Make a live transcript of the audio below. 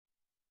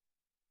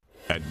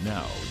And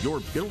now, your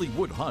Billy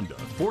Wood Honda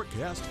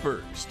forecast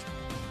first.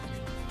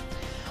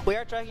 We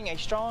are tracking a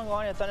strong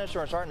line of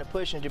thunderstorms starting to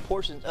push into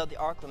portions of the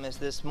Arklamas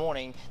this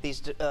morning.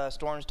 These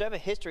storms do have a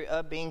history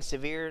of being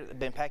severe. They've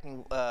been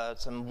packing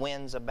some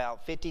winds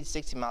about 50 to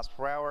 60 miles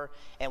per hour,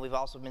 and we've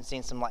also been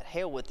seeing some light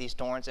hail with these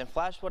storms. And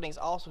flash flooding is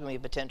also going to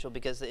be a potential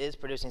because it is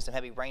producing some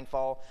heavy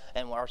rainfall,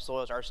 and our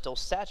soils are still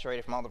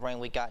saturated from all the rain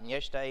we got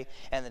yesterday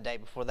and the day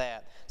before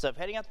that. So if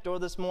heading out the door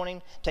this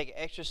morning, take it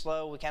extra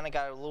slow. We kind of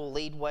got a little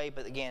leadway,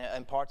 but again,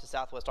 in parts of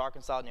southwest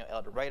Arkansas near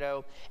El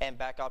Dorado and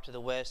back off to the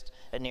west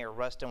near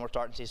Ruston, we're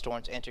starting to see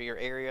storms enter your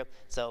area,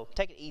 so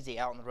take it easy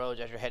out on the roads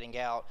as you're heading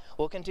out.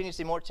 We'll continue to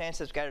see more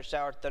chances of scattered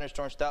showers,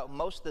 thunderstorms throughout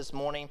most of this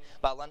morning.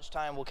 By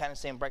lunchtime, we'll kind of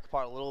see them break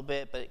apart a little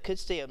bit, but it could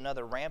see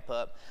another ramp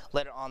up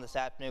later on this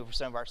afternoon for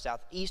some of our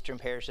southeastern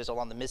parishes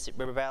along the Mississippi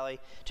River Valley,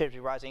 typically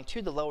rising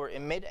to the lower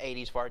and mid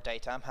 80s for our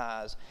daytime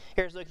highs.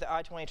 Here's a look at the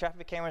I-20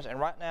 traffic cameras, and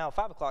right now,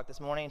 5 o'clock this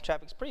morning,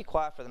 traffic's pretty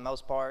quiet for the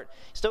most part.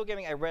 Still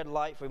giving a red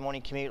light for your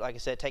morning commute. Like I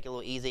said, take it a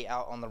little easy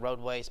out on the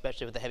roadway,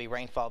 especially with the heavy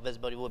rainfall.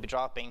 Visibility will be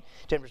dropping.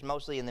 Temperatures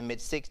mostly in the mid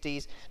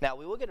 60s. Now,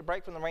 we will get a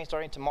break from the rain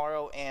starting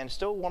tomorrow and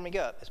still warming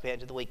up as we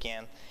head to the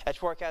weekend. That's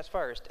forecast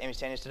first.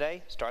 NBC News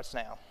Today starts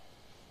now.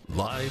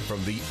 Live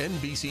from the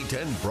NBC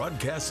 10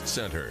 Broadcast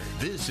Center,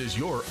 this is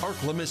your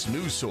Arklamas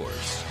news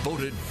source.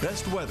 Voted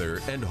best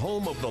weather and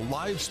home of the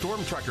live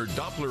storm tracker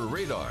Doppler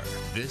radar.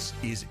 This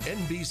is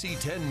NBC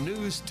 10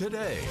 News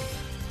Today.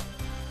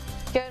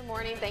 Good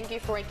morning. Thank you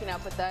for waking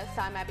up with us.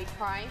 I'm Abby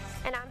Price.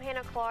 And I'm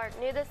Hannah Clark.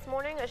 New this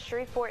morning, a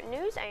Shreveport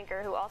news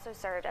anchor who also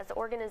served as the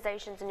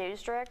organization's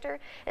news director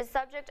is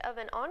subject of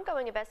an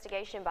ongoing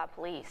investigation by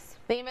police.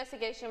 The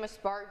investigation was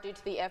sparked due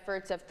to the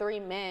efforts of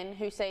 3 men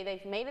who say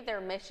they've made it their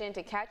mission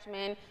to catch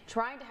men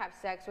trying to have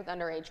sex with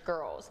underage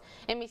girls.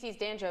 NBC's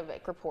Dan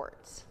Jovic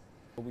reports.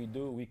 What we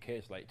do, we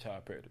catch like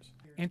child predators.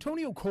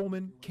 Antonio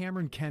Coleman,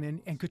 Cameron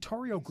Kennan, and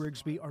Katario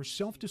Grigsby are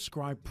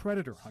self-described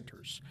predator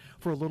hunters.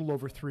 For a little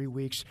over 3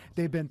 weeks,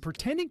 they've been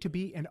pretending to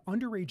be an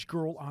underage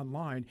girl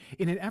online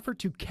in an effort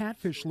to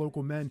catfish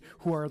local men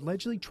who are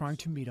allegedly trying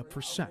to meet up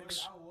for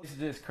sex. It's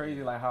just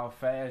crazy, like how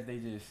fast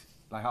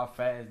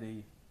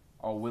they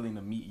are willing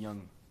to meet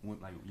young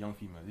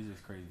females. It's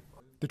just crazy.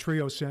 The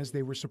trio says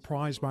they were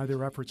surprised by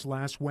their efforts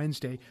last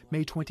Wednesday,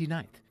 May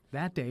 29th.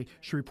 That day,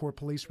 Shreveport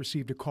police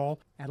received a call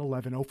at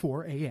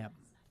 11:04 a.m.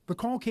 The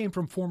call came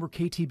from former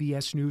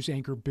KTBS News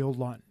anchor Bill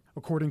Lunn.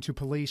 According to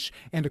police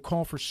and a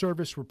call for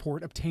service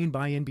report obtained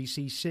by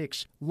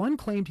NBC6, Lunn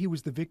claimed he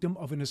was the victim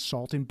of an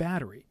assault and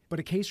battery, but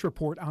a case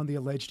report on the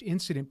alleged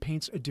incident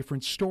paints a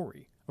different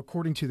story.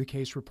 According to the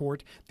case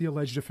report, the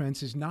alleged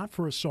offense is not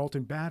for assault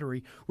and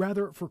battery,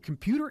 rather for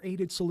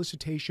computer-aided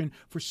solicitation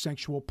for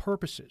sexual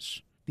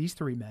purposes. These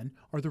 3 men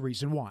are the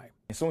reason why.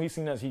 As soon as he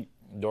seen us, he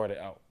darted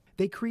out.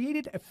 They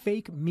created a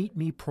fake Meet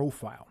Me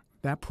profile.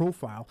 That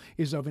profile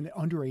is of an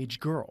underage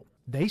girl.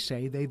 They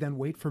say they then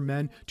wait for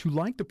men to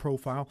like the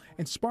profile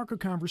and spark a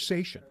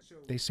conversation.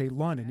 They say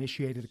Lunn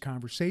initiated a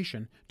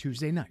conversation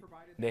Tuesday night.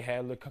 They had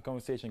a little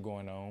conversation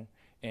going on,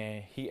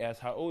 and he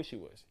asked how old she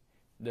was.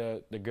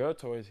 The girl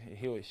told us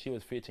she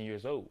was 15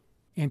 years old.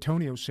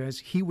 Antonio says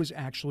he was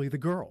actually the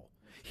girl.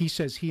 He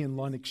says he and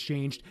Lunn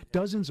exchanged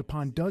dozens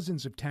upon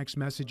dozens of text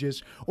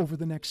messages over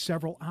the next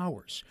several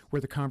hours,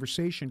 where the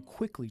conversation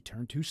quickly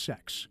turned to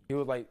sex. He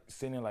was like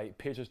sending like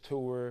pictures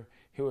to her.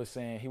 He was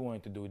saying he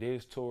wanted to do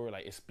this to her,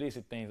 like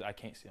explicit things I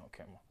can't see on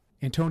camera.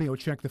 Antonio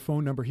checked the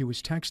phone number he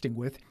was texting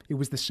with. It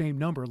was the same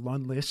number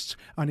Lunn lists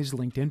on his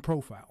LinkedIn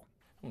profile.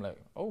 I'm like,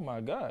 oh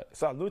my God.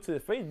 So I looked to the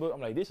Facebook.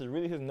 I'm like, this is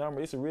really his number.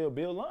 It's a real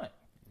Bill Lunn.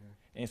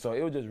 And so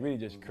it was just really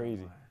just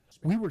crazy.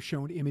 We were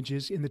shown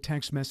images in the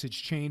text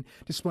message chain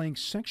displaying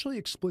sexually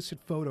explicit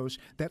photos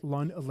that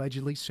Lunn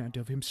allegedly sent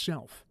of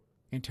himself.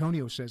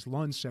 Antonio says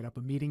Lunn set up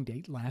a meeting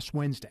date last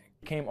Wednesday.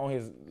 He came on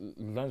his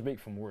lunch break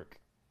from work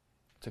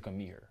to come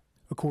meet her.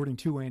 According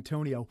to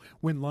Antonio,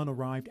 when Lunn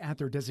arrived at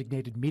their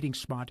designated meeting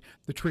spot,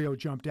 the trio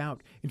jumped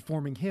out,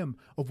 informing him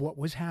of what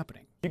was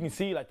happening. You can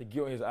see like the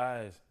guilt in his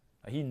eyes.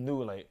 Like, he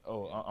knew like,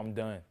 oh, I'm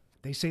done.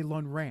 They say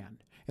Lunn ran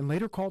and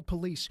later called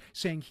police,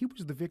 saying he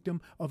was the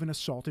victim of an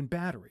assault and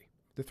battery.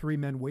 The 3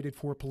 men waited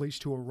for police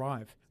to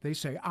arrive. They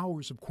say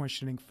hours of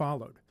questioning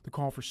followed. The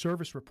call for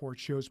service report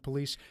shows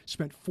police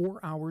spent 4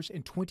 hours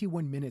and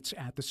 21 minutes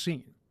at the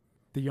scene.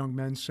 The young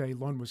men say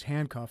Lunn was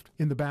handcuffed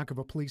in the back of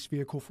a police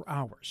vehicle for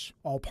hours.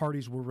 All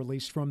parties were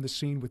released from the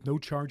scene with no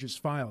charges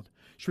filed.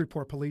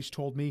 Shreveport police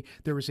told me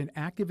there is an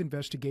active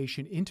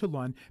investigation into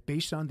Lunn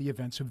based on the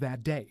events of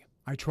that day.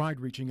 I tried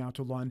reaching out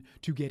to Lunn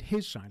to get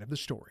his side of the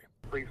story.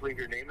 Please leave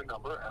your name and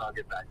number, and I'll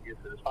get back to you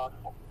as soon as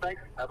possible.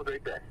 Thanks. Have a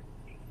great day.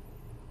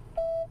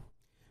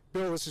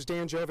 Bill, this is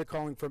Dan Jovic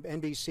calling from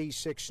NBC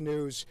 6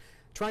 News,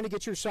 trying to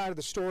get your side of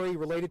the story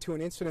related to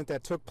an incident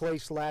that took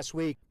place last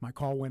week. My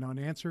call went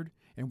unanswered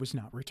and was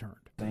not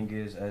returned. Thing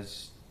is,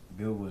 as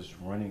Bill was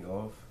running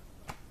off,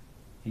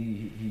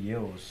 he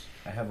yells,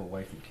 "I have a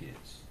wife and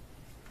kids."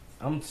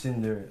 I'm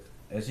sitting there,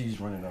 as he's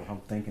running off, I'm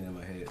thinking in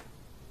my head,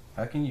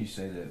 how can you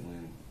say that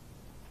when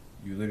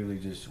you literally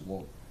just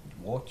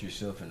walked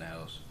yourself in the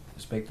house,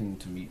 expecting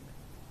to meet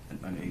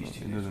underage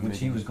teenagers, which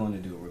he was going to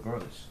do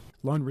regardless.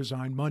 Lund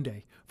resigned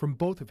Monday from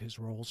both of his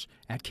roles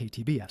at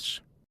KTBS.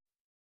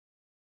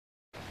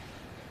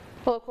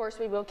 Well, of course,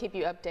 we will keep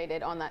you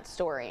updated on that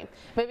story.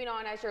 Moving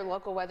on, as your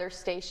local weather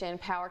station,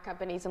 power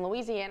companies in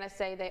Louisiana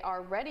say they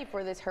are ready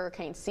for this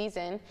hurricane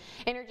season.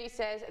 Entergy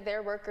says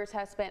their workers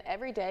have spent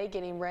every day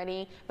getting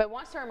ready, but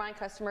wants to remind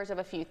customers of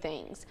a few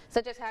things,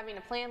 such as having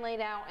a plan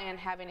laid out and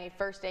having a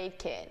first aid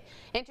kit.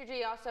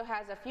 Entergy also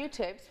has a few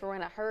tips for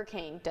when a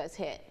hurricane does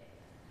hit.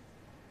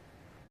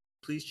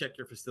 Please check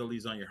your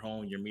facilities on your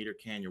home, your meter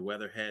can, your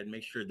weatherhead.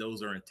 Make sure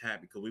those are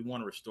intact because we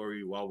want to restore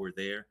you while we're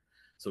there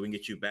so we can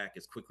get you back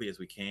as quickly as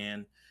we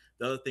can.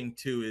 The other thing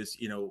too is,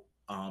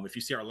 if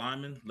you see our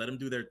linemen, let them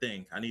do their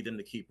thing. I need them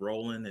to keep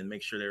rolling and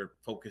make sure they're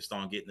focused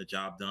on getting the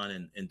job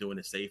done and doing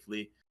it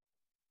safely.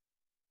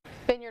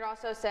 Vineyard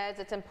also says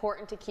it's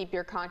important to keep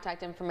your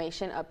contact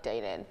information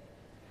updated.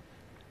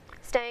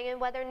 Staying in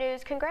weather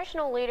news,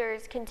 congressional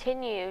leaders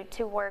continue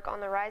to work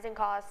on the rising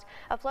cost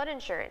of flood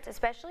insurance,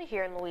 especially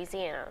here in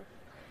Louisiana.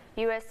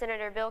 U.S.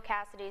 Senator Bill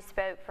Cassidy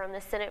spoke from the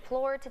Senate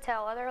floor to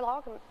tell other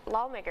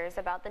lawmakers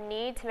about the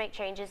need to make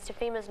changes to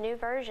FEMA's new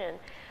version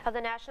of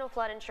the National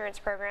Flood Insurance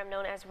Program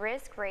known as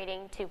Risk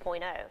Rating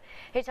 2.0.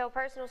 He told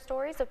personal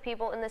stories of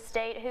people in the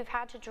state who've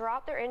had to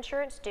drop their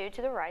insurance due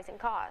to the rising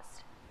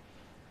cost.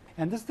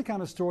 And this is the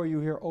kind of story you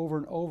hear over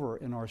and over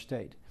in our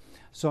state.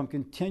 So I'm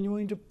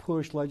continuing to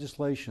push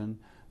legislation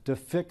to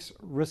fix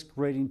Risk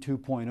Rating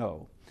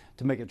 2.0,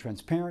 to make it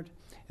transparent,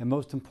 and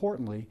most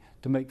importantly,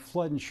 to make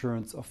flood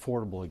insurance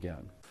affordable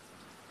again.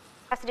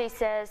 Cassidy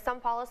says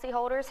some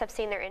policyholders have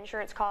seen their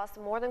insurance costs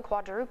more than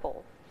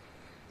quadruple.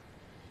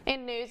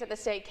 In news at the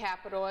state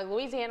capitol, a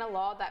Louisiana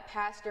law that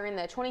passed during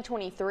the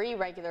 2023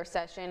 regular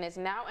session is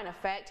now in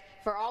effect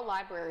for all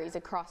libraries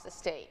across the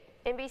state.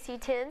 NBC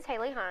 10's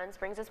Haley Hines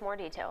brings us more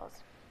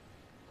details.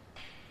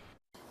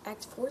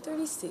 Act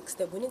 436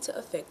 that went into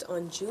effect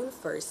on June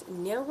 1st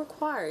now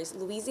requires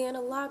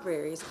Louisiana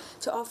libraries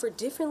to offer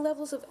different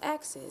levels of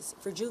access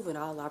for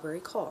juvenile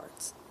library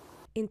cards.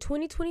 In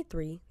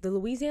 2023, the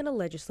Louisiana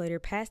legislature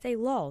passed a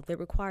law that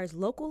requires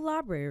local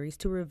libraries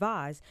to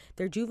revise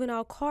their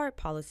juvenile card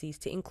policies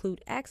to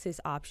include access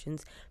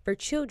options for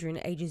children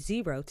ages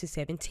 0 to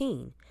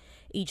 17.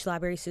 Each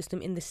library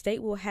system in the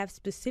state will have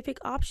specific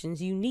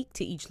options unique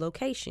to each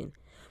location.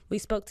 We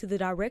spoke to the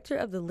director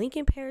of the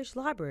Lincoln Parish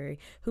Library,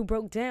 who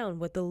broke down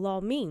what the law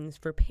means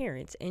for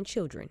parents and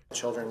children.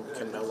 Children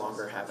can no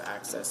longer have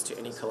access to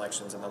any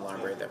collections in the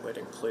library that would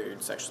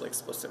include sexually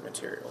explicit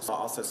materials. It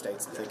also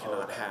states that they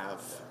cannot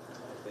have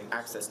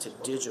access to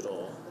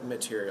digital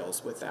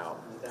materials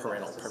without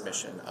parental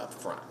permission up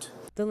front.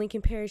 The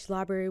Lincoln Parish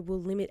Library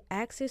will limit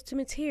access to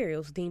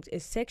materials deemed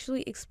as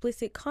sexually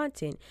explicit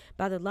content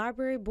by the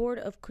Library Board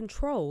of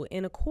Control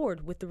in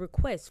accord with the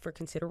Request for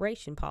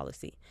Consideration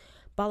policy.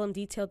 Ballum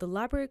detailed the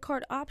library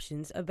card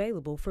options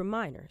available for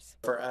minors.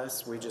 For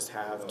us, we just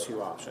have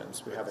two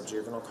options. We have a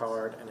juvenile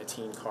card and a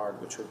teen card,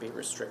 which would be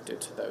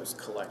restricted to those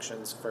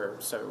collections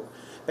so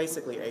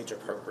basically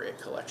age-appropriate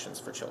collections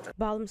for children.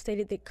 Ballum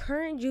stated that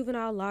current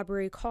juvenile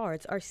library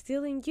cards are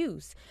still in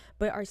use,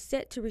 but are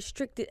set to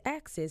restricted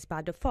access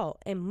by default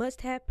and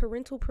must have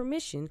parental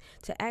permission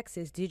to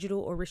access digital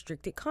or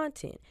restricted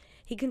content.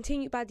 He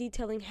continued by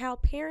detailing how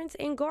parents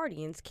and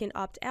guardians can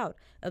opt out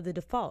of the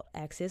default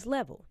access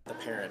level. The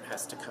parent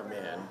has to come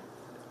in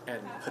and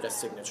put a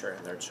signature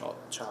in their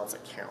child's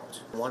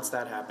account. Once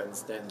that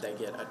happens, then they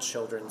get a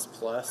Children's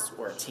Plus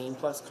or a Teen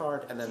Plus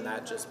card, and then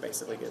that just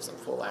basically gives them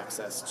full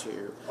access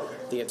to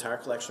the entire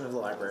collection of the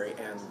library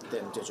and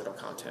then digital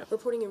content.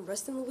 Reporting in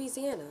Ruston,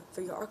 Louisiana,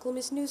 for your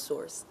ArkLaMiss news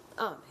source,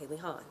 I'm Haley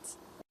Hines.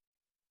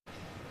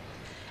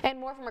 And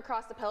more from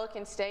across the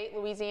Pelican State,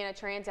 Louisiana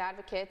trans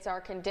advocates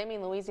are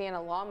condemning Louisiana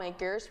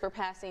lawmakers for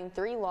passing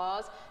 3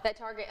 laws that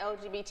target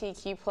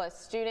LGBTQ+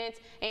 students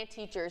and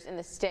teachers in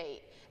the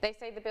state. They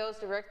say the bills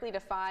directly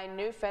defy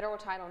new federal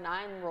Title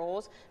IX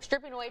rules,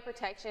 stripping away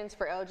protections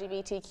for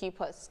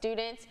LGBTQ+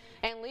 students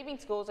and leaving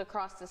schools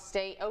across the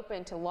state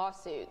open to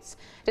lawsuits.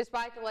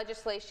 Despite the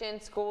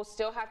legislation, schools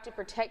still have to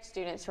protect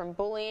students from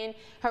bullying,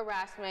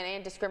 harassment,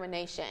 and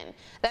discrimination.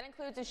 That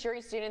includes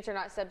ensuring students are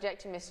not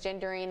subject to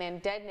misgendering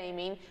and dead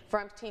naming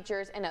from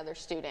teachers and other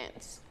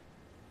students.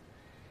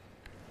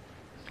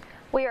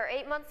 We are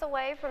 8 months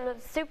away from the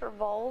Super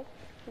Bowl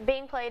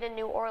being played in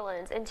New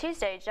Orleans, and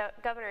Tuesday,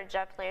 Governor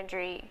Jeff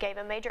Landry gave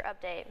a major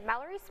update.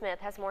 Mallory Smith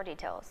has more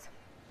details.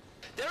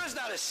 There is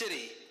not a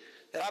city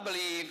that I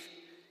believe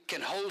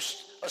can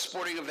host a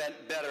sporting event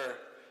better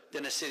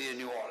than the city of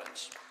New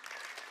Orleans.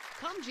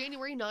 Come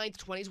January 9th,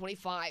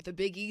 2025, the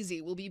Big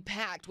Easy will be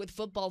packed with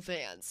football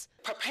fans.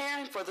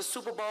 Preparing for the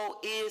Super Bowl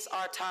is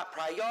our top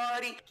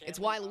priority. It's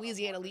why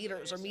Louisiana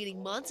leaders are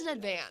meeting months in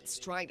advance,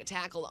 trying to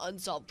tackle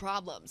unsolved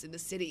problems in the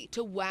city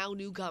to wow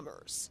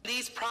newcomers.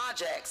 These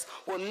projects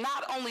will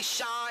not only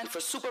shine for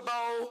Super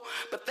Bowl,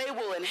 but they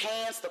will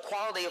enhance the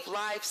quality of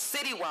life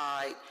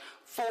citywide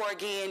for,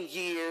 again,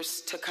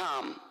 years to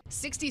come.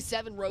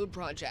 67 road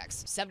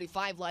projects,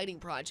 75 lighting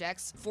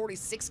projects,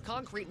 46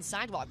 concrete and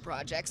sidewalk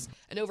projects,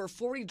 and over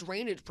 40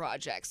 drainage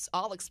projects,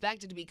 all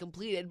expected to be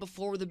completed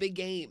before the big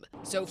game.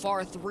 So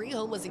far, 3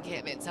 homeless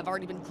encampments have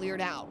already been cleared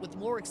out, with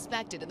more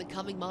expected in the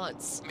coming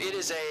months. It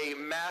is a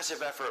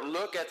massive effort.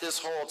 Look at this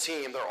whole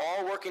team. They're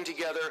all working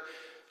together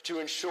to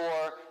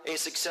ensure a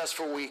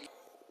successful week.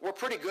 We're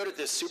pretty good at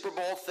this Super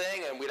Bowl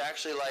thing, and we'd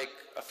actually like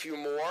a few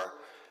more.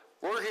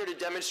 We're here to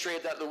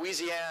demonstrate that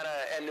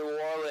Louisiana and New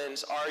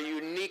Orleans are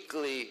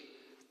uniquely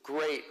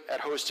great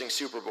at hosting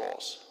Super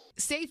Bowls.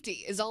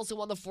 Safety is also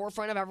on the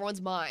forefront of everyone's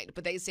mind,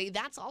 but they say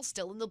that's all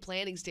still in the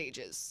planning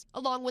stages,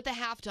 along with the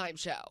halftime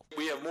show.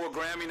 We have more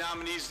Grammy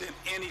nominees than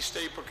any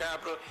state per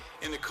capita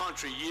in the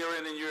country, year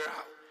in and year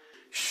out.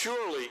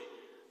 Surely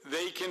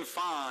they can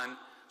find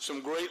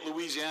some great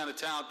Louisiana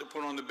talent to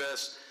put on the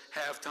best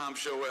halftime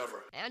show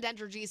ever. And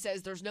Entergy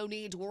says there's no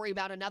need to worry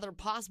about another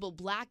possible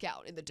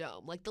blackout in the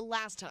Dome like the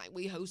last time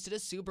we hosted a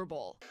Super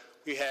Bowl.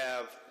 We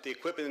have the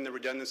equipment and the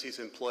redundancies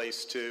in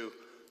place to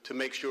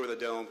make sure the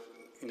Dome,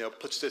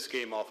 puts this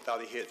game off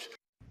without a hitch.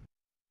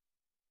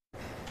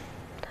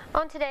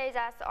 On today's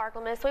Ask the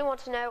Arklamists, we want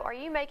to know, are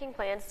you making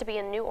plans to be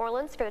in New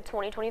Orleans for the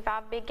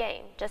 2025 big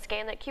game? Just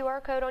scan that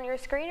QR code on your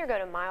screen or go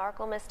to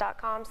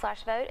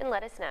myarklamist.com/vote and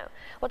let us know.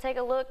 We'll take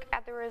a look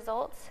at the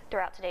results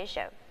throughout today's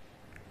show.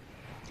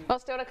 Well,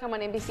 still to come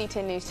on NBC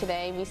 10 News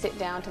today, we sit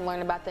down to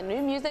learn about the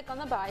new music on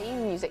the Bayou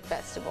Music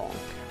Festival.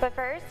 But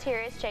first, here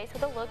is Chase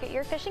with a look at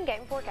your fishing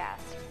game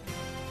forecast.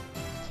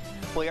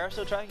 We are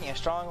still tracking a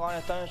strong line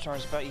of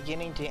thunderstorms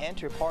beginning to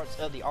enter parts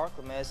of the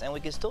Arklamists, and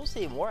we can still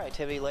see more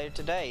activity later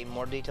today.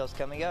 More details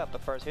coming up,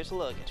 but first, here's a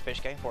look at your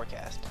fish game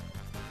forecast.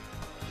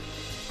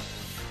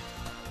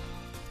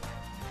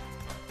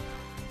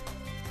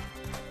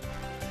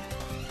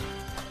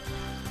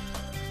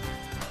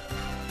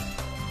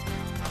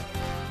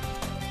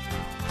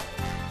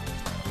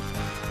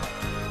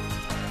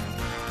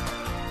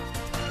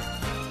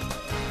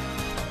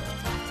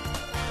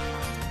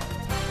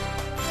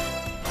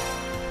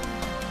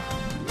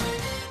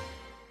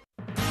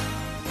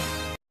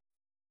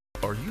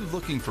 Are you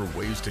looking for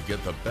ways to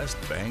get the best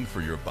bang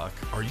for your buck?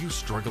 Are you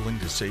struggling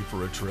to save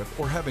for a trip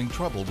or having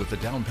trouble with the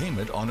down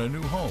payment on a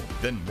new home?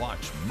 Then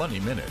watch Money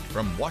Minute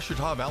from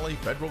Ouachita Valley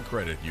Federal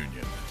Credit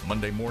Union.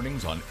 Monday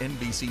mornings on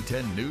NBC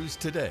 10 News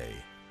Today.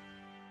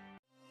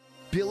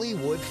 Billy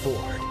Wood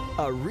Ford,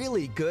 a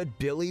really good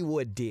Billy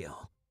Wood deal.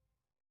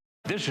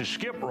 This is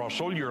Skip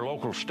Russell, your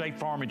local State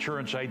Farm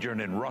insurance agent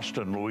in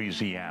Ruston,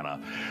 Louisiana.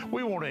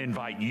 We want to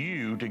invite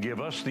you to give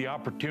us the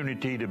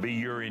opportunity to be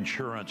your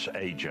insurance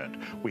agent.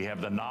 We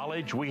have the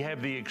knowledge, we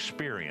have the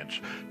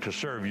experience to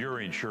serve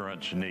your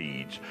insurance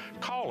needs.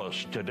 Call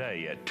us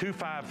today at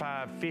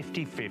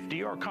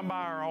 255-5050 or come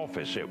by our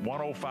office at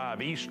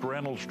 105 East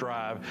Reynolds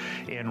Drive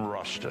in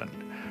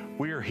Ruston.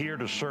 We are here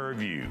to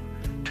serve you.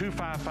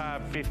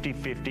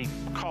 255-5050.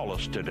 Call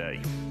us today.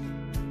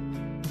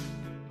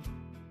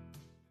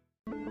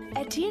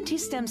 At TNT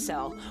Stem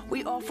Cell,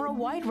 we offer a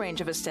wide range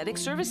of aesthetic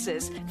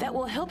services that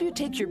will help you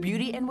take your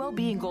beauty and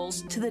well-being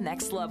goals to the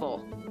next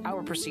level.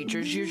 Our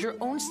procedures use your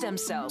own stem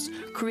cells,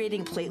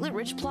 creating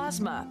platelet-rich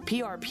plasma,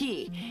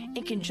 PRP,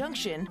 in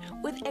conjunction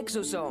with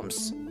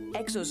exosomes.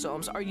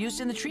 Exosomes are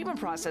used in the treatment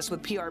process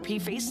with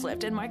PRP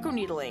facelift and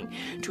microneedling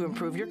to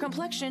improve your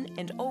complexion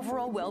and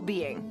overall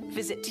well-being.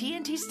 Visit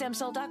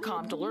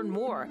TNTStemCell.com to learn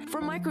more.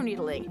 For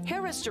microneedling,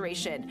 hair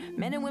restoration,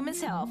 men and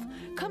women's health,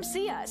 come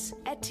see us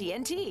at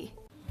TNT.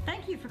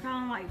 Thank you for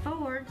calling White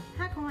Ford.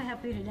 How can we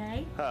help you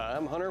today? Hi,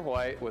 I'm Hunter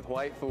White with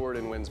White Ford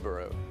in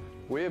Winsboro.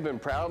 We have been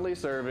proudly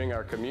serving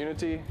our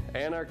community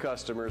and our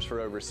customers for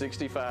over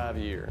 65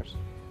 years.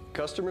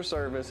 Customer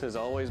service has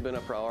always been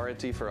a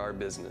priority for our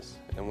business,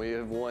 and we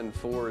have won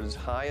Ford's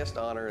highest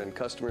honor in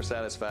customer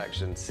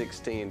satisfaction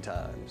 16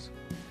 times.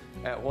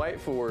 At White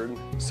Ford,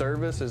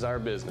 service is our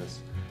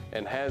business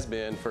and has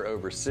been for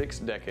over 6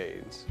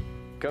 decades.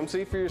 Come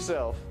see for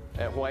yourself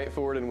at White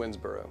Ford in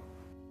Winsboro.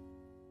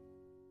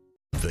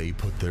 They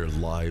put their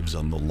lives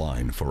on the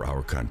line for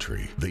our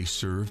country. They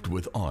served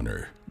with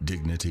honor,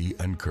 dignity,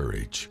 and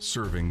courage.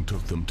 Serving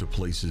took them to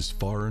places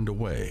far and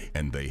away,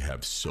 and they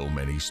have so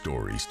many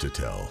stories to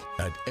tell.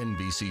 At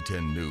NBC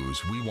 10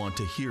 News, we want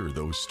to hear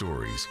those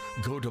stories.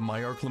 Go to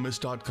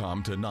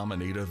myarklamist.com to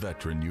nominate a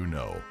veteran you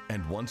know.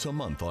 And once a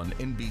month on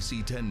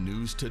NBC 10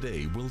 News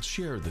Today, we'll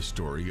share the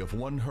story of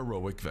one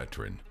heroic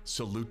veteran.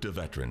 Salute to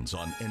Veterans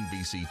on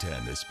NBC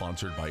 10 is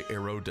sponsored by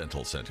Aero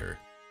Dental Center.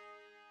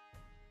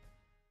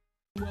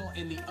 Well,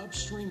 in the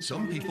upstream,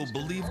 some people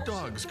believe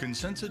dogs can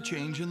sense a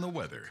change in the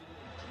weather.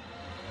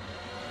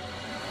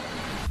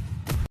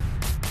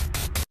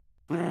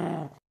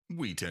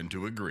 We tend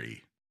to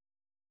agree.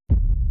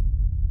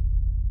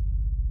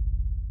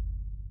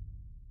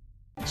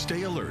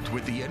 Stay alert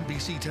with the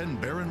NBC 10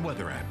 Barron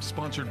Weather app,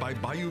 sponsored by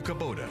Bayou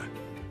Kubota.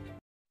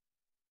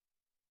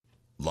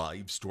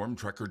 Live Storm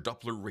Tracker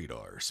Doppler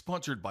Radar,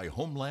 sponsored by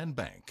Homeland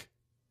Bank.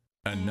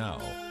 And now,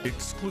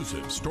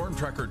 exclusive Storm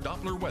Tracker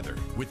Doppler weather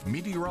with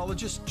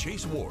meteorologist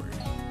Chase Ward.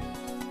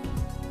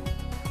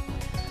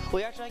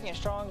 We are tracking a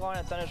strong line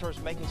of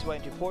thunderstorms making its way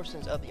into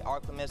portions of the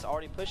Arklamass,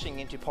 already pushing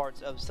into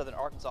parts of southern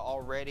Arkansas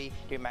already,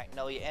 near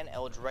Magnolia and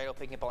El Dorado,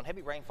 picking up on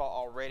heavy rainfall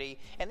already.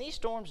 And these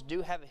storms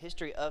do have a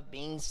history of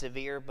being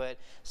severe, but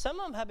some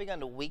of them have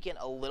begun to weaken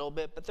a little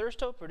bit, but they're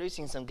still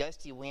producing some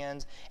gusty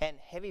winds and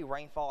heavy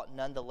rainfall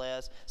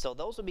nonetheless. So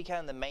those will be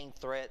kind of the main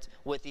threats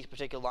with these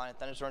particular line of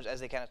thunderstorms as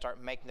they kind of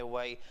start making their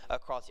way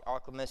across the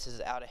Arklamass. This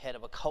is out ahead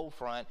of a cold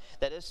front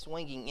that is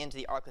swinging into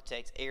the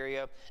Arklatex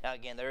area. Now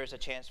again, there is a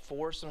chance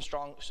for some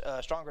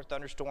stronger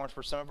thunderstorms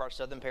for some of our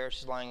southern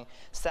parishes lying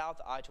south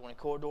of I-20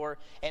 corridor,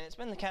 and it's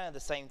been kind of the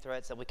same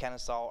threats that we kind of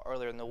saw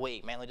earlier in the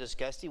week, mainly just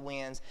gusty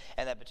winds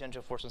and that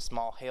potential for some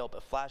small hail,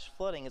 but flash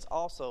flooding is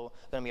also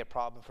going to be a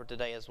problem for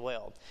today as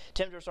well.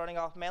 Temperatures starting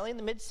off mainly in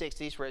the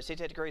mid-60s. We're at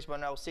 68 degrees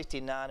Monroe,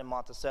 69 in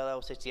Monticello,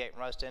 68 in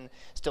Ruston,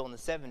 still in the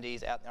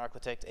 70s out in the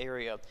Arklatex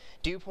area.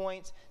 Dew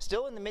points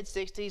still in the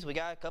mid-60s. We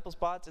got a couple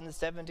spots in the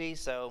 70s,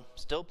 so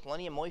still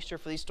plenty of moisture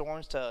for these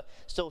storms to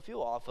still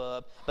fuel off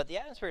of, but the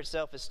atmosphere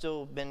itself has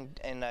still been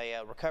in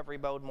a recovery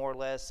mode more or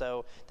less,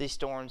 so these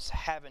storms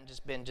haven't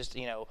just been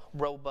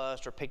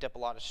robust or picked up a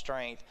lot of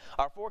strength.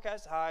 Our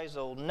forecast highs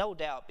will no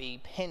doubt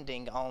be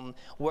pending on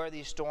where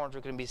these storms are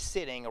going to be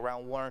sitting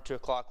around 1 or 2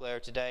 o'clock later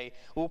today.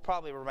 We'll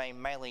probably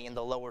remain mainly in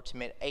the lower to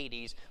mid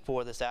 80s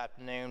for this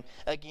afternoon.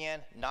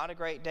 Again, not a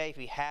great day if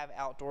you have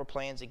outdoor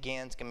plans.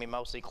 Again, it's going to be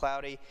mostly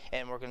cloudy,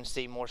 and we're going to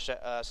see more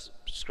showers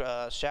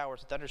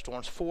and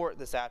thunderstorms for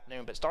this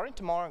afternoon. But starting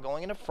tomorrow and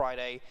going into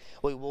Friday,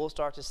 we will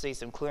start to see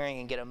some clearing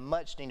and get a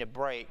much needed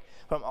break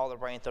from all the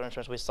rain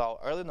thunderstorms we saw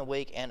early in the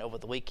week and over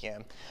the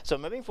weekend. So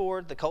moving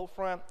forward, the cold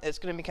front is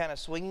going to be kind of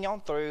swinging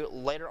on through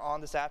later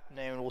on this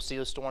afternoon. We'll see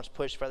the storms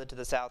push further to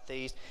the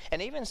southeast,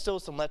 and even still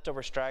some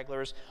leftover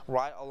stragglers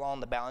right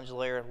along the boundary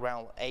layer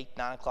around 8,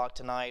 9 o'clock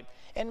tonight,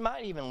 and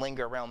might even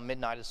linger around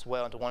midnight as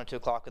well into 1 or 2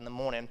 o'clock in the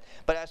morning.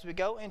 But as we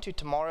go into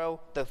tomorrow,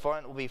 the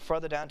front will be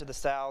further down to the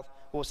south.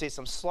 We'll see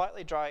some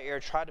slightly dry air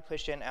try to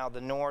push in out of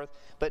the north,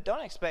 but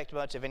don't expect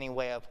much of any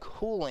way of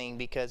cooling,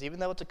 because even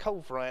though it's a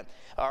cold front,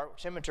 our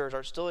temperatures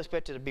are still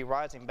expected to be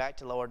rising back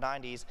to lower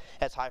 90s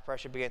as high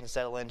pressure begins to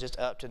settle in just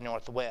up to the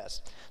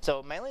northwest.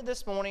 So mainly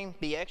this morning,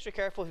 be extra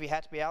careful if you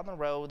have to be out on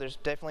the road. There's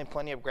definitely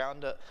plenty of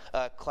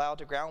cloud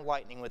to ground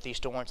lightning with these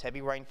storms,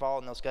 heavy rainfall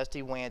and those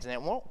gusty winds, and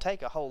it won't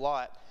take a whole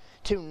lot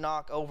to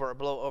knock over or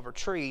blow over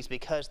trees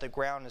because the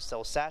ground is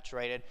so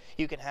saturated.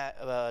 You can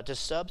have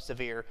just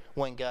sub-severe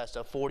wind gusts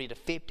of 40 to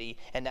 50,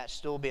 and that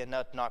still be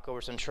enough to knock over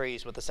some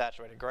trees with the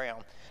saturated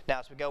ground. Now,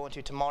 as we go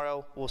into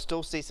tomorrow, we'll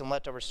still see some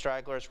leftover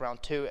stragglers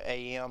around 2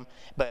 a.m.,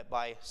 but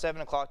by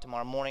 7 o'clock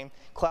tomorrow morning,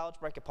 clouds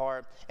break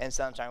apart and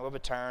sunshine will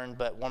return,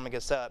 but warming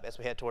us up as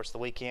we head towards the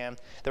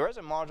weekend. There is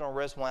a marginal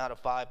risk 1 out of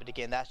 5, but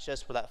again, that's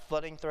just for that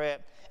flooding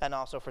threat and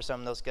also for some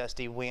of those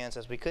gusty winds,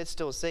 as we could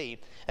still see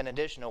an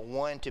additional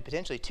 1 to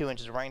potentially 2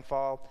 inches of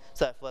rainfall.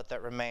 So that flood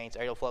that remains,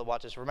 aerial flood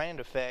watches remain in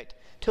effect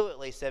till at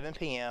least 7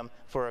 p.m.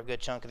 for a good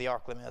chunk of the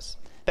Arklamass.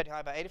 Expecting high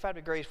about 85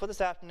 degrees for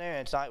this afternoon,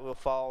 and tonight will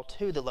fall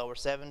to the lower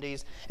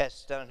 70s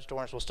as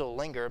thunderstorms will still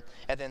linger.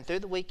 And then through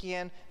the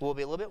weekend, we'll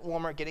be a little bit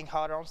warmer, getting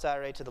hotter on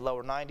Saturday to the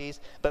lower 90s,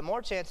 but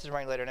more chances of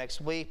rain later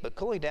next week, but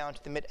cooling down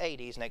to the mid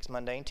 80s next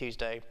Monday and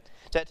Tuesday.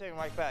 So that's it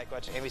right back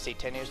watching NBC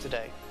 10 News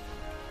Today.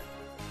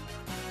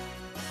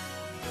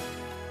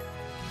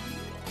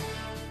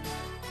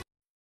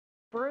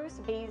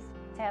 Bruce, he's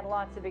had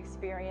lots of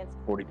experience.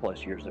 40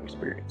 plus years of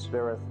experience.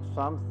 There are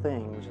some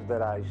things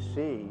that I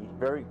see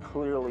very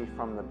clearly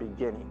from the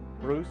beginning.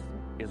 Bruce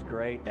is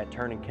great at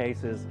turning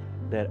cases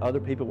that other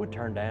people would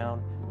turn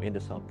down into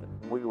something.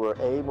 We were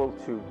able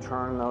to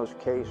turn those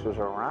cases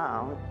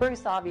around.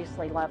 Bruce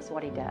obviously loves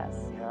what he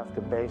does. You have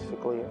to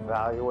basically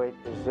evaluate,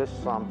 is this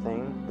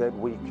something that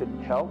we could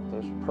help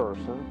this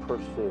person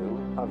pursue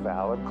a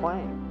valid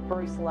claim?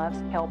 Bruce loves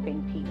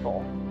helping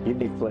people. You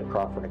need Flint,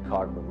 Crawford, and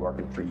Cogman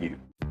working for you.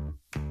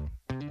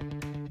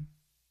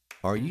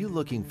 Are you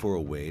looking for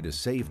a way to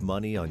save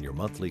money on your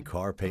monthly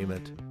car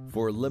payment?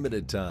 For a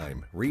limited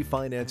time,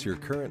 refinance your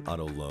current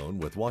auto loan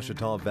with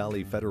Ouachita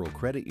Valley Federal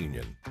Credit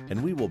Union,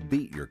 and we will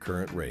beat your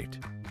current rate.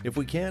 If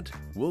we can't,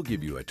 we'll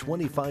give you a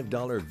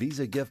 $25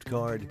 Visa gift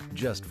card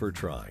just for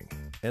trying.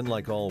 And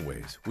like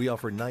always, we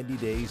offer 90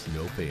 days,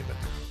 no payment.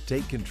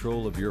 Take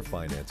control of your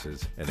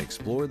finances and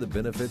explore the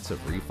benefits of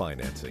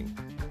refinancing.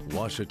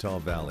 Ouachita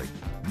Valley,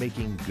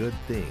 making good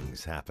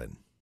things happen.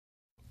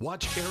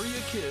 Watch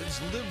area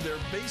kids live their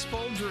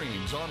baseball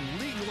dreams on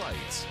League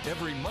Lights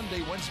every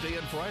Monday, Wednesday,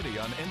 and Friday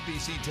on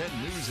NBC 10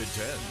 News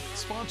at 10.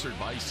 Sponsored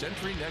by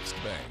Century Next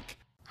Bank.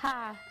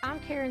 Hi,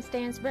 I'm Karen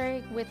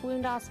Stansberry with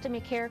Wound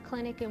Ostomy Care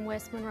Clinic in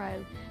West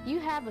Monroe. You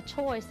have a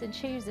choice in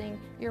choosing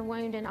your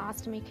wound and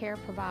ostomy care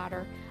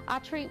provider. I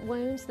treat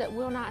wounds that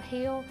will not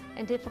heal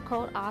and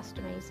difficult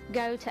ostomies.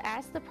 Go to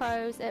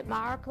AskThePros at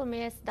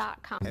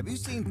myarklamiss.com. Have you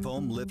seen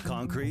foam lip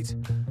concrete?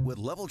 With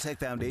LevelTech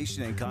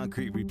Foundation and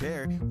Concrete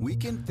Repair, we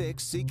can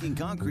fix sinking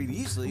concrete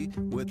easily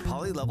with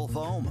poly-level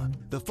foam.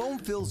 The foam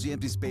fills the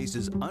empty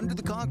spaces under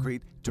the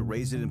concrete to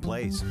raise it in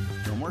place.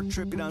 No more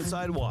tripping on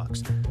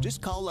sidewalks.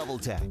 Just call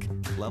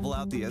LevelTech. Level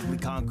out the ugly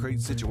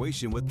concrete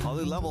situation with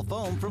poly-level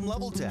foam from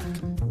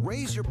LevelTech.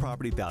 Raise your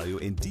property value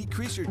and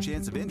decrease your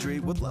chance of injury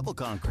with level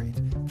concrete.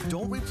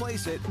 Don't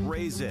replace it,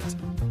 raise it.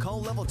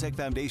 Call LevelTech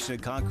Foundation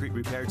and Concrete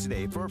Repair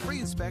today for a free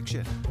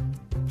inspection.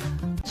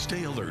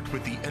 Stay alert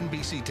with the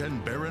NBC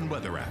 10 Barron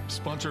Weather app,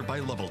 sponsored by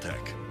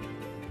LevelTech.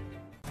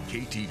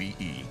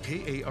 KTVE,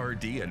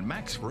 KARD, and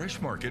Max Fresh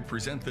Market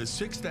present the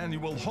 6th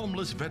Annual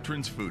Homeless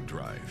Veterans Food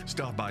Drive.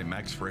 Stop by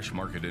Max Fresh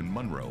Market in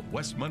Monroe,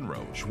 West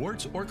Monroe,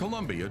 Schwartz, or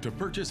Columbia to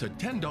purchase a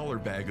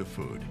 $10 bag of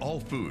food. All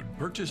food,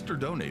 purchased or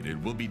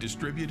donated, will be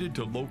distributed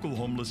to local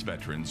homeless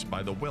veterans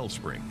by the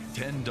Wellspring.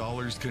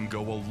 $10 can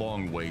go a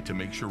long way to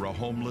make sure a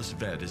homeless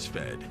vet is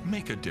fed.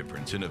 Make a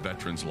difference in a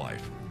veteran's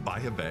life. Buy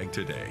a bag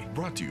today.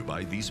 Brought to you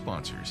by these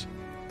sponsors.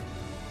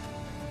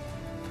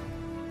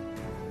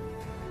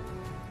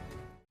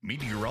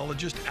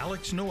 Meteorologist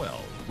Alex Noel,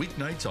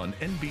 weeknights on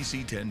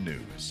NBC 10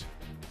 News.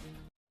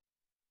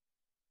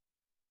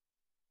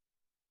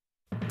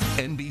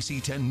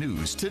 NBC 10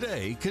 News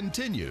Today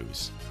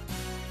continues.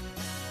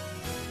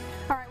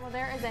 All right, well,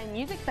 there is a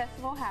music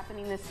festival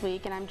happening this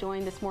week, and I'm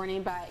joined this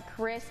morning by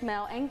Chris,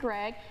 Mel, and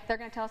Greg. They're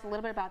going to tell us a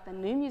little bit about the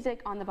new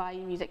music on the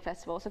Bayou Music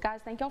Festival. So,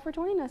 guys, thank y'all for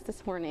joining us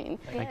this morning.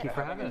 Thank you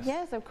for having us.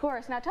 Yes, of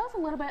course. Now, tell us a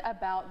little bit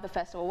about the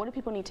festival. What do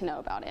people need to know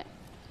about it?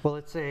 Well,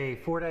 it's a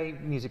 4-day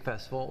music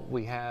festival.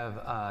 We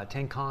have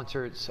 10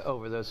 concerts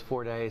over those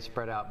 4 days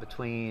spread out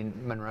between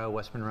Monroe,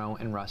 West Monroe,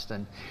 and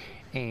Ruston.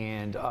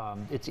 And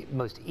it's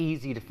most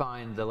easy to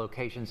find the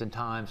locations and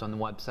times on the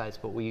websites,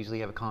 but we usually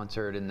have a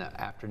concert in the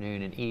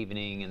afternoon and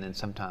evening, and then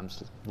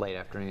sometimes late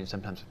afternoon,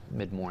 sometimes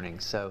mid-morning.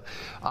 So,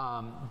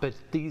 but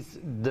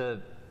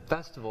the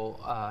festival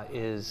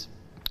is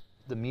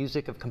the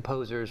music of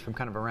composers from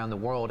kind of around the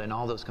world, and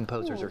all those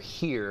composers are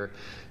here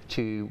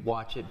to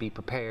watch it, be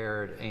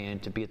prepared,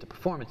 and to be at the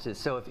performances.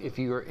 So if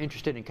you're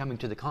interested in coming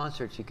to the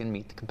concerts, you can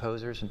meet the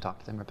composers and talk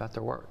to them about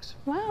their works.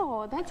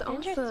 Wow, that's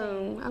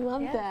awesome. I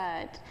love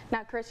that.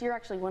 Now, Chris, you're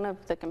actually one of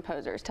the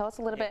composers. Tell us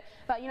a little bit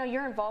about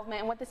your involvement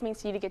and what this means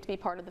to you to get to be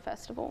part of the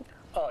festival.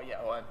 Oh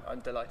yeah, well,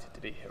 I'm delighted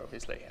to be here,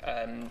 obviously.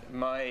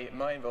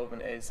 My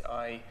involvement is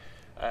I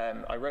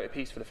wrote a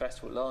piece for the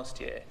festival last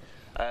year.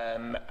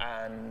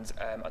 And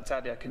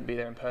sadly I couldn't be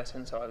there in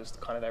person, so I was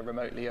kind of there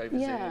remotely over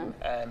Zoom.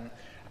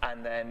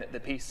 And then the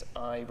piece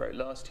I wrote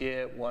last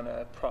year won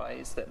a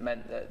prize that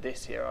meant that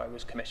this year I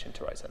was commissioned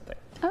to write something.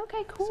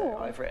 Okay, cool. So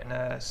I've written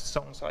a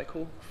song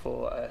cycle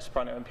for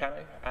soprano and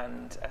piano,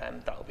 and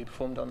that will be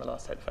performed on the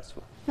last day of the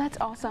festival. That's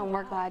awesome.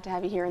 We're glad to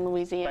have you here in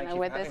Louisiana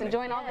with us,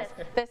 enjoying all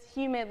this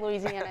humid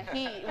Louisiana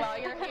heat while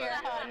you're here.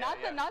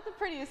 Not the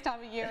prettiest time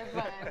of year,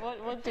 but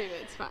we'll do it.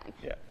 It's fine.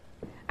 Yeah.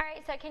 All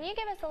right, so can you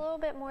give us a little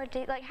bit more,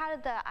 like how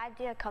did the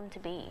idea come to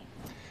be?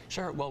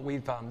 Sure. Well,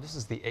 this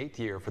is the 8th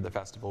year for the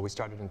festival. We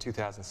started in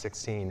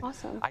 2016.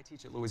 Awesome. I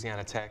teach at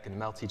Louisiana Tech, and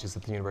Mel teaches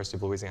at the University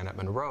of Louisiana at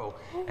Monroe.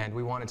 And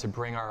we wanted to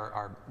bring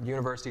our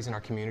universities and our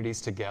communities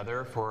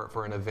together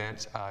for an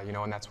event,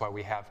 and that's why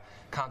we have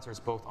concerts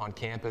both on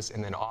campus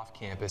and then off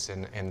campus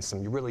in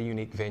some really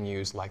unique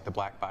venues like the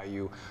Black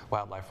Bayou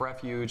Wildlife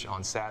Refuge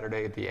on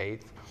Saturday the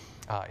 8th.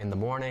 In the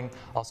morning,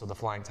 also the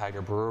Flying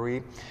Tiger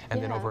Brewery,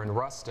 and then over in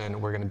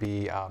Ruston, we're going to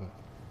be,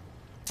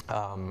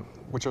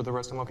 which are the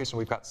Ruston locations?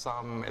 We've got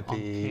some at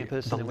the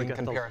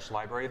Lincoln Parish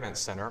Library Event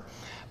Center.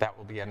 That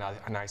will be a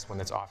nice one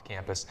that's off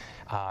campus.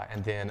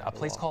 And then a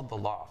place called The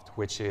Loft,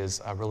 which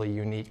is a really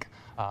unique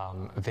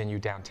venue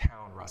downtown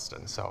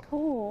Ruston. So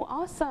cool,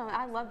 awesome.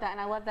 I love that,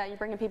 and I love that you're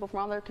bringing people from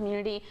all over the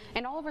community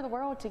and all over the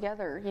world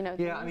together.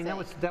 Yeah, I mean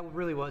that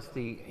really was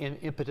the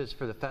impetus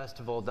for the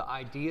festival. The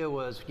idea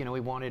was, we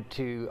wanted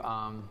to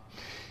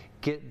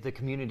get the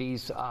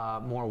communities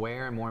more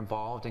aware and more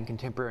involved in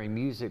contemporary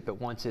music,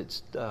 but once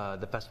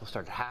the festival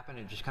started to happen,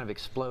 it just kind of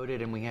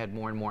exploded, and we had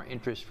more and more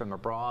interest from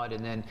abroad,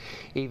 and then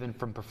even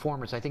from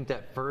performers. I think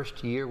that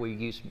first year we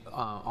used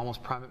almost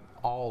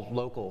all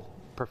local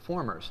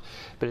performers,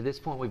 but at this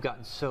point we've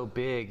gotten so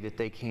big that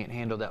they can't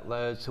handle that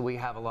load, so we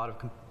have a lot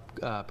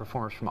of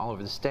performers from all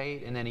over the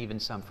state, and then even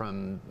some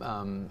from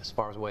as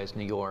far away as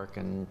New York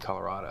and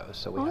Colorado.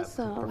 So we have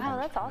wow,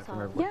 that's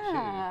awesome.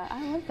 Yeah,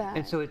 I love that.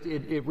 And so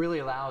it really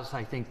allows,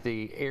 I think,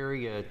 the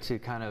area to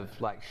kind of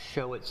like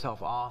show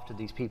itself off to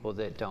these people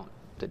that don't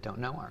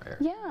know our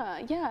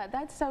area. Yeah,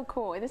 that's so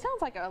cool. It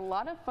sounds like a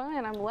lot of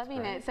fun. I'm loving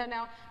it. So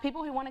now,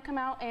 people who want to come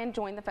out and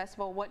join the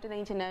festival, what do they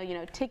need to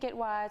know,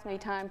 ticket-wise, maybe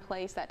time,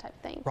 place, that type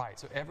of thing? Right,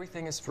 so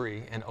everything is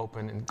free and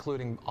open,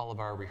 including all of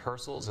our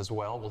rehearsals as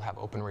well. We'll have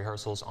open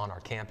rehearsals on our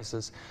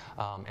campuses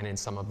and in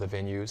some of the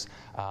venues.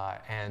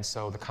 And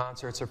so the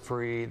concerts are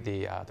free,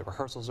 the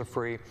rehearsals are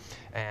free,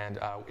 and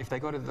if they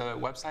go to the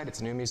website,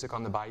 it's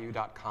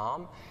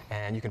newmusiconthebayou.com,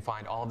 and you can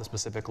find all of the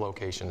specific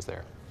locations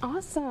there.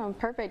 Awesome,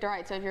 perfect. All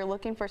right, so if you're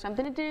looking looking for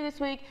something to do this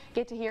week,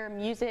 get to hear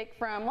music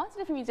from lots of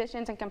different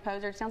musicians and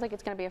composers. Sounds like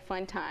it's going to be a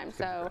fun time.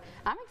 So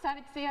I'm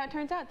excited to see how it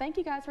turns out. Thank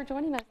you guys for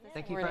joining us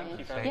this morning.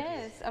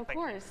 Yes, of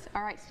course.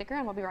 All right, stick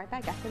around. We'll be right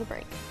back after the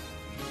break.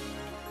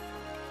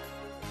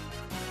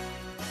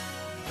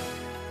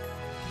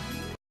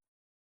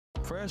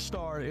 Fresh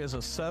Start is a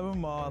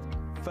 7-month,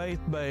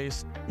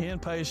 faith-based,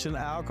 inpatient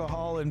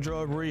alcohol and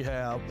drug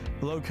rehab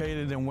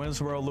located in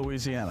Winsboro,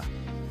 Louisiana.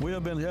 We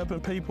have been helping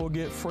people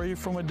get free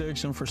from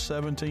addiction for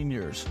 17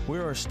 years. We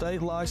are a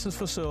state licensed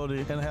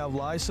facility and have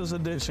licensed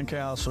addiction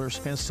counselors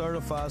and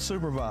certified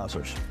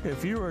supervisors.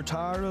 If you are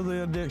tired of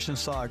the addiction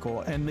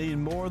cycle and need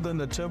more than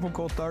the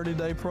typical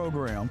 30-day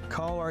program,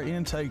 call our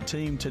intake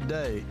team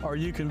today, or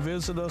you can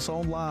visit us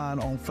online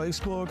on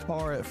Facebook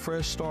or at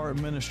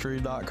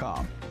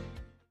freshstartministry.com.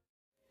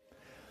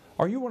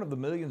 Are you one of the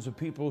millions of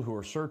people who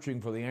are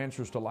searching for the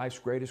answers to life's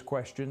greatest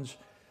questions?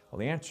 Well,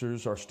 the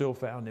answers are still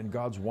found in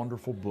God's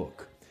wonderful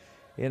book.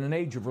 In an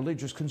age of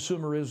religious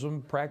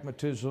consumerism,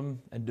 pragmatism,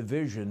 and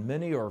division,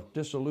 many are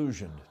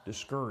disillusioned,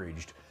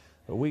 discouraged,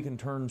 but we can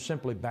turn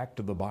simply back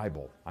to the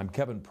Bible. I'm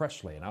Kevin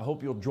Presley, and I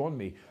hope you'll join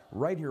me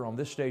right here on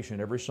this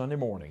station every Sunday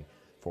morning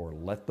for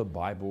Let the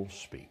Bible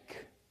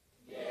Speak.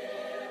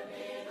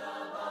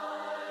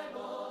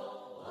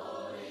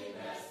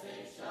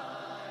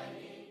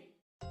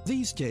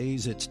 These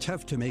days, it's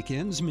tough to make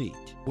ends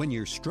meet. When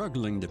you're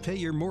struggling to pay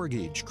your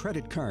mortgage,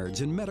 credit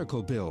cards, and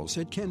medical bills,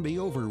 it can be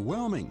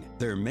overwhelming.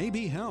 There may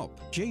be help.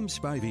 James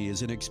Spivey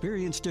is an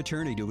experienced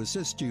attorney to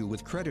assist you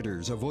with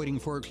creditors avoiding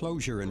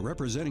foreclosure and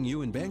representing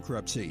you in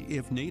bankruptcy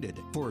if needed.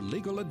 For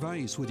legal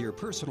advice with your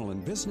personal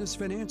and business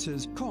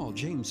finances, call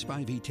James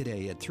Spivey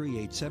today at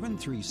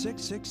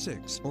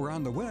 387-3666 or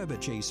on the web at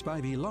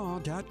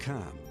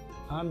jspiveylaw.com.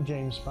 I'm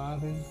James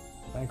Spivey.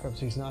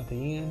 Bankruptcy's not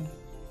the end,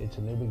 it's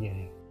a new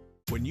beginning.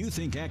 When you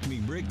think Acme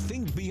Brick,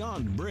 think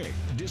beyond brick.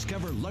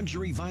 Discover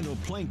luxury vinyl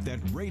plank that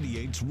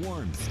radiates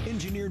warmth,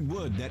 engineered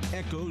wood that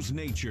echoes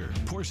nature,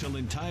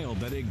 porcelain tile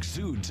that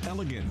exudes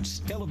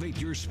elegance. Elevate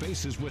your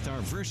spaces with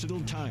our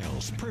versatile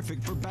tiles,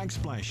 perfect for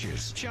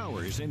backsplashes,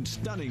 showers, and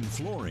stunning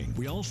flooring.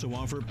 We also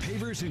offer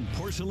pavers and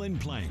porcelain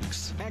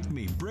planks.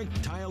 Acme Brick,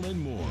 Tile, and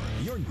more.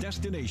 Your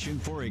destination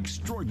for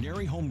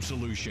extraordinary home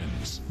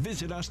solutions.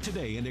 Visit us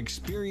today and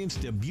experience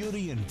the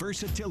beauty and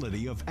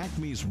versatility of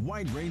Acme's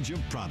wide range of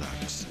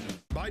products.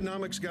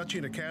 Bidenomics got you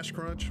in a cash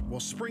crunch?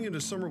 Well, spring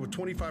into summer with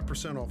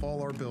 25% off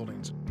all our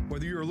buildings.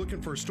 Whether you're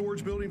looking for a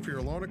storage building for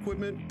your lawn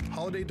equipment,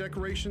 holiday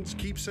decorations,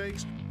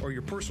 keepsakes, or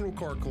your personal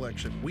car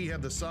collection, we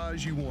have the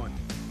size you want.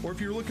 Or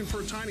if you're looking for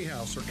a tiny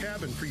house or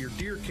cabin for your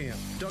deer camp,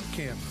 duck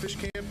camp, fish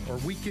camp, or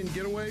weekend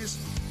getaways,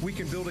 we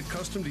can build it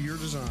custom to your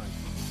design.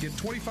 Get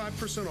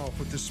 25% off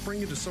with this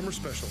spring into summer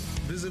special.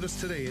 Visit us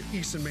today at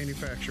Easton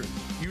Manufacturing.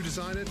 You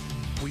design it,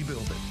 we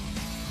build it.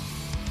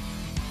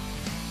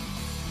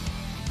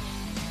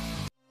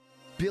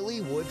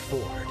 Billy Wood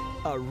Ford,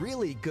 a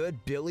really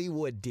good Billy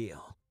Wood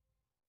deal.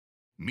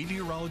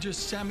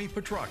 Meteorologist Sammy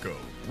Petracco,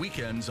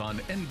 weekends on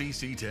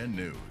NBC 10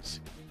 News.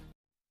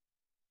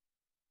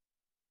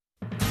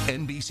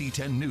 NBC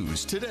 10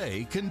 News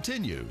Today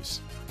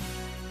continues.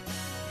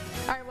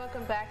 All right,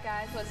 welcome back,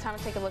 guys. Well, it's time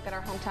to take a look at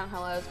our hometown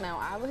hellos. Now,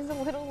 I was a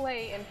little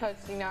late in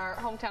posting our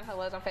hometown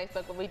hellos on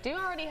Facebook, but we do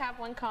already have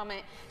one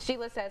comment.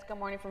 Sheila says, "Good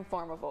morning from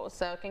Formable."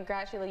 So,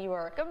 congrats, Sheila. You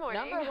are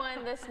number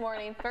one this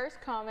morning.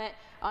 First comment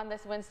on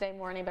this Wednesday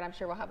morning, but I'm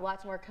sure we'll have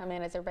lots more come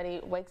in as everybody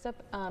wakes up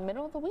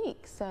middle of the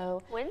week.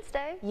 So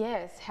Wednesday?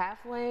 Yes,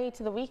 halfway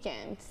to the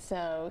weekend.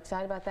 So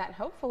excited about that, and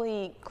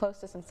hopefully close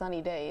to some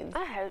sunny days.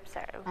 I hope so.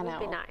 I know.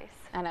 It'd be nice.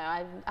 I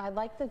know. I'd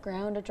like the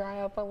ground to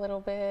dry up a little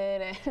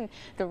bit and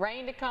the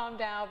rain to calm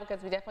down,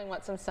 because we definitely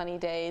want some sunny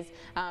days,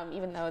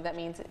 even though that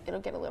means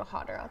it'll get a little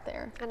hotter out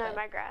there. I know,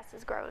 my grass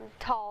is growing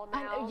tall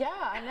now.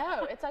 I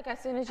know. It's like as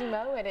soon as you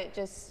mow it, it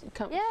just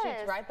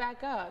shoots right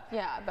back up.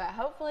 Yeah, but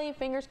hopefully,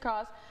 fingers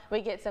crossed,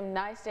 we get some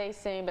nice days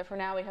soon. But for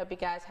now, we hope you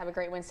guys have a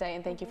great Wednesday,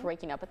 and thank you for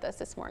waking up with us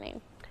this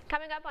morning.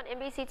 Coming up on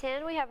NBC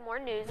 10, we have more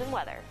news and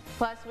weather.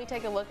 Plus, we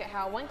take a look at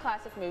how one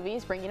classic movie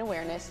is bringing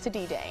awareness to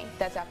D-Day.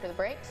 That's after the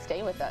break.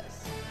 Stay with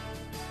us.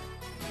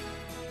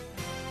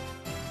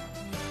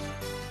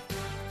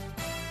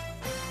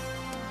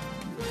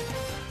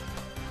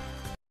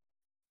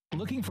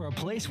 Looking for a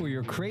place where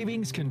your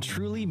cravings can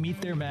truly meet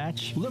their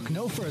match? Look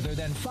no further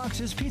than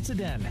Fox's Pizza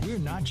Den. We're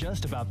not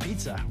just about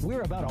pizza.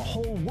 We're about a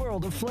whole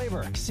world of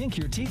flavor. Sink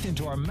your teeth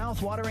into our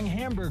mouth-watering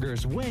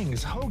hamburgers,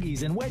 wings,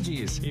 hoagies, and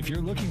wedgies. If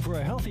you're looking for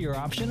a healthier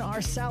option,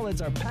 our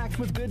salads are packed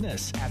with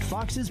goodness. At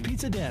Fox's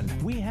Pizza Den,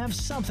 we have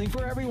something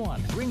for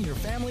everyone. Bring your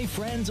family,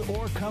 friends,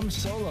 or come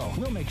solo.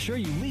 We'll make sure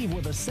you leave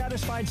with a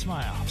satisfied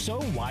smile.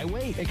 So why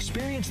wait?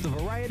 Experience the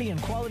variety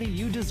and quality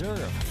you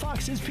deserve.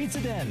 Fox's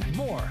Pizza Den.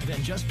 More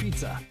than just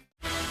pizza.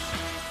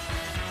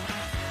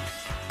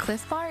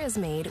 Cliff Bar is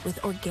made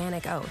with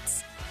organic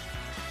oats,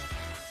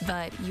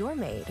 but you're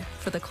made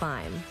for the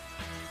climb.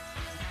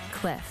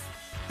 Cliff,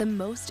 the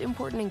most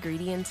important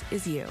ingredient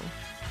is you.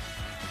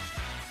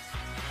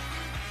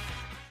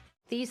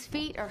 These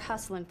feet are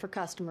hustling for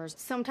customers.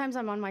 Sometimes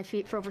I'm on my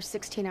feet for over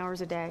 16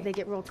 hours a day. They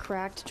get real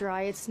cracked,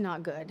 dry. It's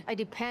not good. I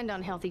depend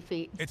on healthy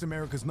feet. It's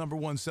America's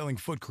 #1 selling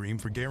foot cream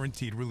for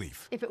guaranteed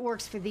relief. If it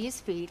works for these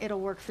feet,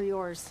 it'll work for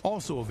yours.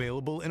 Also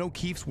available in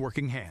O'Keefe's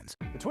Working Hands.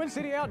 The Twin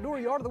City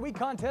Outdoor Yard of the Week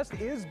contest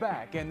is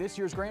back, and this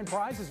year's grand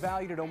prize is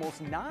valued at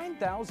almost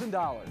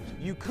 $9,000.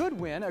 You could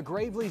win a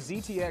Gravely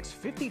ZTX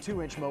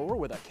 52-inch mower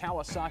with a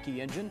Kawasaki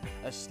engine,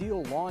 a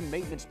steel lawn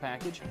maintenance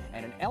package,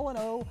 and an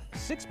L&O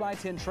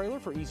 6x10 trailer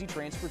for easy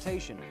transportation.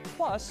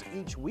 Plus,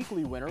 each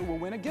weekly winner will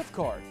win a gift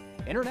card.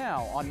 Enter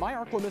now on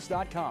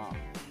myarklamis.com.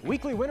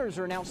 Weekly winners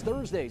are announced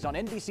Thursdays on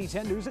NBC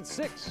 10 News at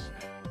 6.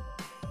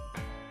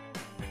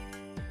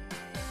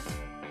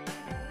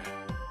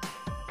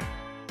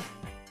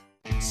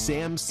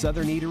 Sam's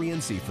Southern Eatery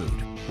and Seafood,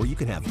 where you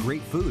can have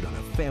great food on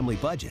a family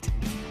budget.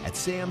 At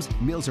Sam's,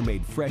 meals are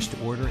made fresh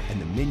to order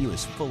and the menu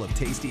is full of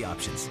tasty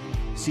options.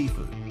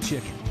 Seafood,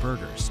 chicken,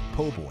 burgers,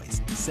 po'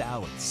 boys,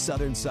 salads,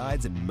 southern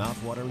sides, and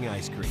mouth-watering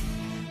ice cream.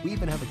 We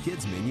even have a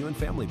kids menu and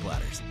family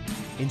platters.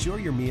 Enjoy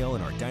your meal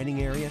in our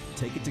dining area,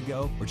 take it to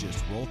go, or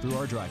just roll through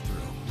our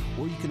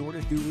drive-thru. Or you can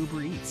order through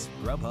Uber Eats,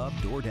 Grubhub,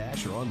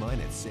 DoorDash, or online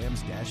at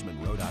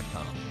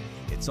sams-monroe.com.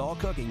 It's all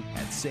cooking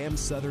at Sam's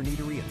Southern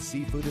Eatery and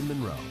Seafood in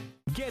Monroe.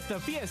 Get the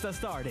fiesta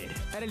started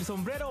at El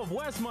Sombrero of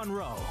West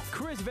Monroe.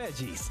 Crisp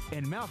veggies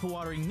and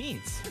mouth-watering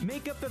meats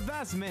make up the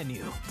vast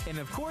menu. And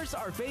of course,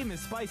 our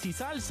famous spicy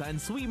salsa and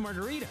sweet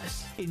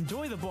margaritas.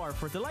 Enjoy the bar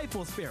for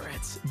delightful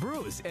spirits,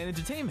 brews, and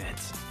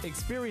entertainment.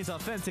 Experience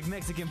authentic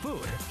Mexican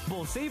food,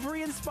 both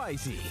savory and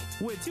spicy,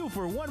 with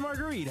 2-for-1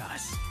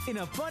 margaritas in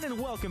a fun and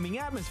welcoming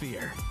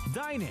atmosphere.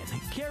 Dine in,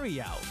 carry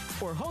out,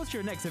 or host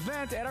your next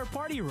event at our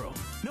party room.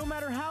 No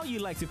matter how you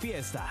like to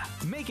fiesta,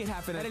 make it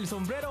happen at El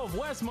Sombrero of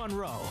West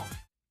Monroe.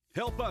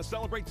 Help us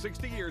celebrate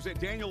 60 years at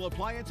Daniel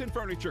Appliance and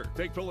Furniture.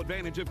 Take full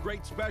advantage of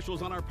great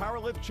specials on our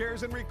PowerLift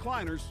chairs and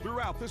recliners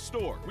throughout the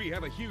store. We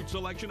have a huge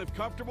selection of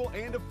comfortable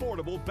and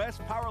affordable best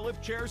PowerLift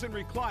chairs and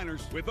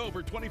recliners with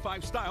over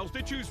 25 styles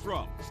to choose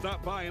from.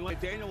 Stop by and let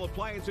Daniel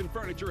Appliance and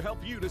Furniture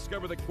help you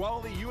discover the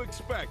quality you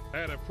expect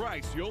at a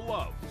price you'll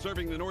love.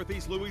 Serving the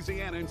Northeast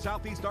Louisiana and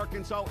Southeast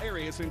Arkansas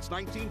area since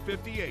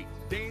 1958.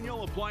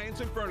 Daniel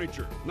Appliance and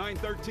Furniture,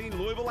 913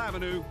 Louisville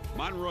Avenue,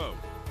 Monroe.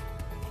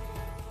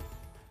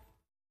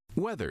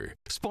 Weather,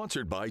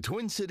 sponsored by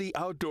Twin City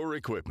Outdoor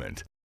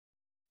Equipment.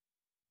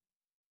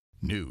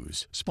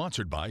 News,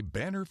 sponsored by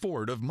Banner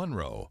Ford of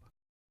Monroe.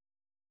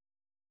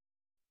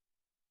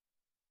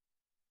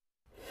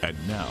 And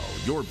now,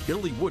 your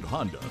Billy Wood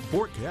Honda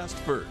forecast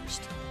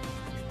first.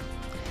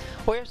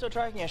 We are still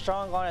tracking a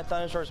strong line of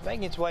thunderstorms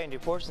making its way into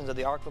portions of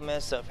the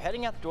Arklamis. So if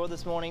heading out the door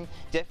this morning,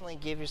 definitely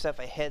give yourself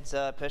a heads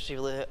up,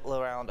 especially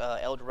around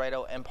El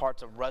Dorado and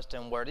parts of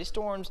Ruston, where these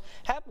storms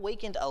have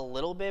weakened a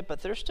little bit,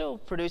 but they're still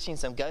producing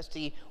some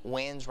gusty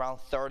winds around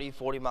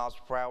 30-40 miles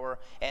per hour,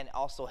 and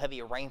also heavy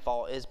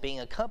rainfall is being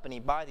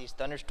accompanied by these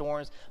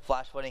thunderstorms.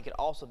 Flash flooding could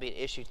also be an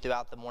issue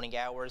throughout the morning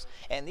hours,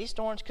 and these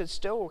storms could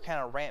still kind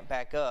of ramp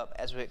back up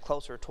as we get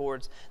closer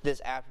towards this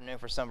afternoon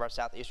for some of our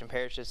southeastern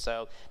parishes.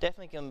 So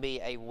definitely going to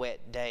be a wet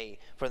day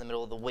for the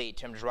middle of the week.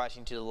 Temperatures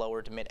rising to the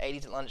lower to mid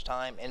 80s at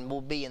lunchtime, and we'll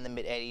be in the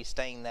mid 80s,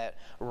 staying in that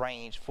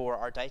range for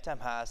our daytime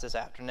highs this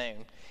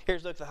afternoon.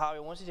 Here's a look at the Highway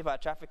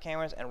 165 traffic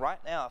cameras, and right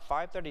now at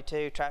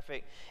 5:32,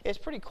 traffic is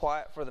pretty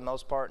quiet for the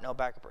most part. No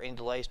backup or any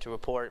delays to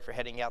report if you're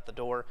heading out the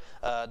door.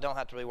 Don't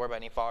have to really worry about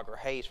any fog or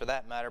haze for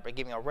that matter, but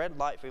giving a red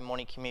light for your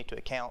morning commute to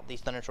account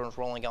these thunderstorms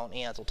rolling on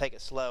in, so take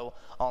it slow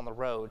on the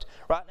roads.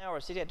 Right now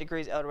we're 68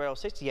 degrees El Dorado,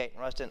 68 in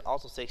Ruston,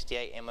 also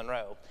 68 in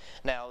Monroe.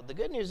 Now the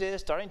good news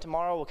is starting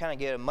tomorrow we'll kind of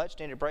get a much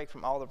needed break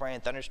from all the rain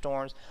and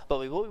thunderstorms, but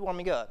we will be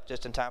warming up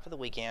just in time for the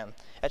weekend.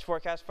 That's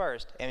forecast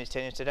first. NBC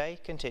 10 News Today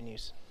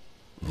continues.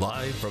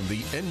 Live from the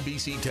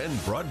NBC 10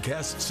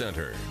 Broadcast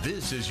Center,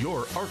 this is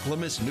your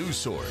Arklamis news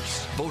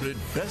source. Voted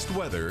best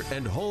weather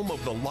and home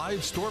of the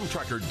live storm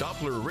tracker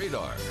Doppler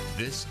radar.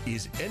 This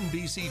is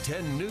NBC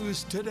 10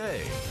 News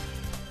Today.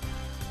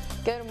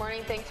 Good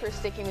morning. Thanks for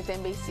sticking with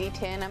NBC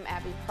 10. I'm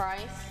Abby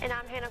Price. And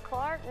I'm Hannah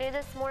Clark. New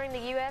this morning,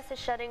 the U.S. is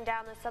shutting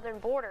down the southern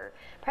border.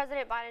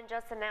 President Biden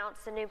just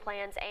announced the new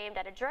plans aimed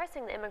at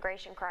addressing the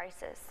immigration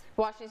crisis.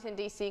 Washington,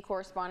 D.C.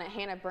 correspondent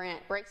Hannah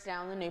Brandt breaks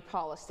down the new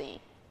policy.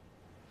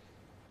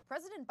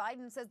 President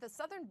Biden says the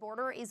southern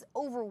border is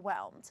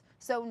overwhelmed.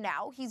 So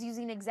now he's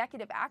using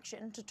executive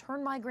action to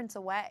turn migrants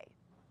away.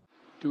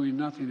 Doing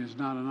nothing is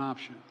not an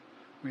option.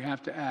 We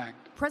have to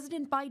act.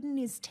 President Biden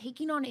is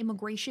taking on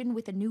immigration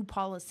with a new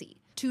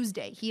policy.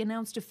 Tuesday, he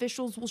announced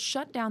officials will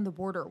shut down the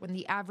border when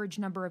the average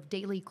number of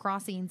daily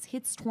crossings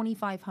hits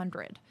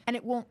 2,500. And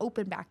it won't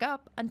open back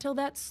up until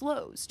that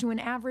slows to an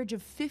average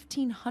of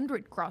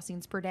 1,500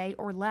 crossings per day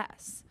or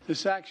less.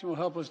 This action will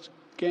help us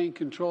gain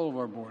control of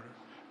our border,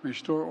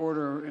 restore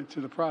order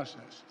into the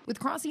process. With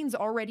crossings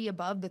already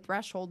above the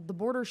threshold, the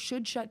border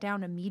should shut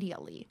down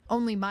immediately.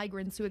 Only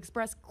migrants who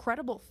express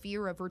credible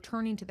fear of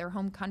returning to their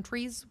home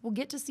countries will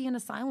get to see an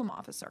asylum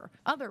officer.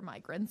 Other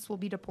migrants will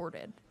be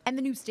deported. And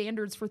the new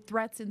standards for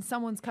threats in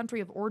someone's country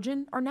of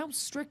origin are now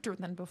stricter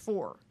than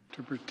before.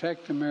 To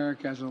protect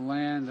America as a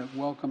land that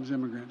welcomes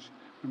immigrants,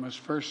 We must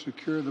first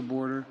secure the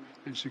border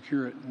and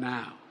secure it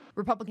now.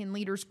 Republican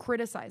leaders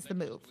criticize the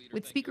move,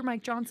 with Speaker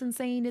Mike Johnson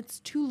saying it's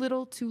too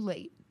little too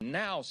late.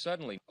 Now,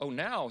 suddenly,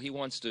 now he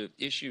wants to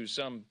issue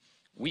some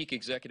weak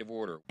executive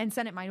order. And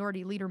Senate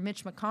Minority Leader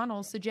Mitch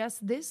McConnell suggests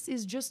this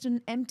is just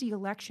an empty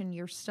election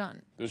year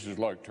stunt. This is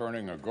like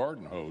turning a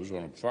garden hose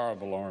on a fire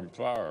alarm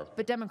fire.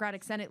 But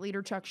Democratic Senate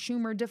Leader Chuck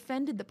Schumer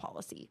defended the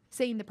policy,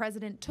 saying the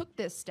president took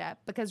this step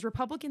because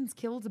Republicans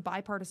killed a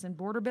bipartisan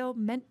border bill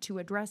meant to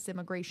address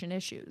immigration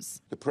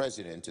issues. The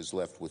president is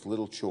left with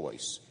little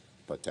choice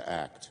but to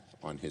act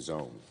on his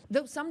own.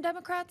 Though some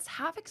Democrats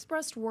have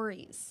expressed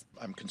worries.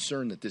 I'm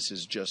concerned that this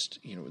is just,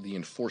 the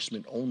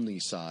enforcement-only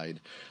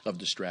side of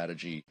the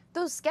strategy.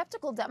 Those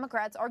skeptical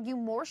Democrats argue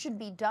more should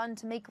be done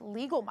to make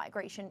legal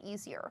migration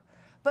easier.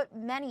 But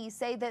many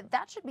say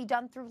that should be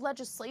done through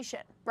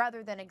legislation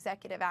rather than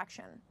executive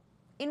action.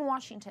 In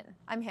Washington,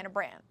 I'm Hannah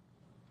Brandt.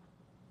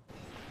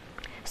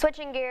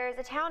 Switching gears,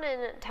 a town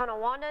in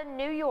Tonawanda,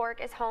 New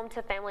York is home to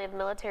a family of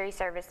military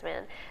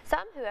servicemen,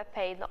 some who have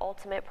paid the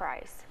ultimate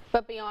price.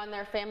 But beyond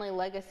their family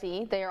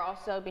legacy, they are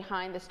also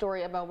behind the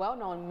story of a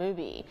well-known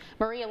movie.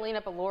 Maria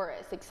Lena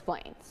Baloris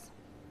explains.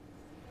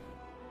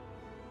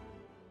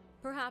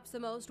 Perhaps the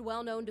most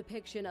well-known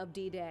depiction of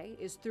D-Day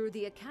is through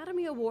the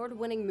Academy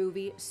Award-winning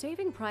movie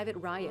Saving Private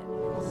Ryan.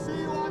 See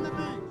you on the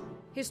beach.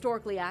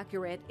 Historically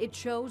accurate, it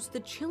shows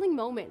the chilling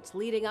moments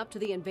leading up to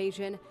the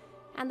invasion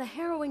and the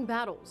harrowing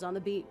battles on the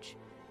beach.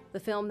 The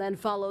film then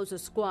follows a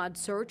squad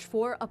search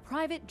for a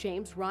Private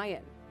James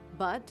Ryan.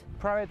 But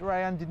Private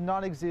Ryan did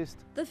not exist.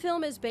 The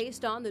film is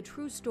based on the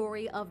true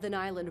story of the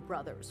Nyland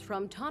brothers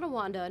from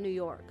Tonawanda, New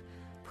York.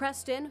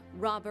 Preston,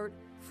 Robert,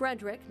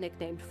 Frederick,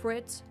 nicknamed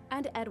Fritz,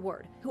 and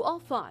Edward, who all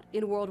fought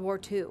in World War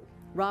II.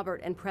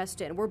 Robert and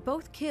Preston were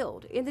both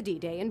killed in the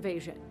D-Day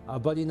invasion. A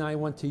buddy and I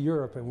went to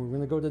Europe, and we were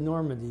going to go to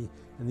Normandy,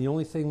 and the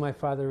only thing my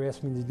father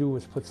asked me to do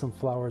was put some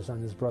flowers on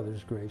his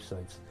brother's grave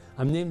sites.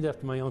 I'm named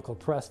after my uncle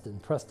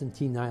Preston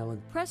T.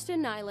 Nyland.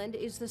 Preston Nyland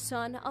is the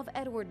son of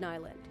Edward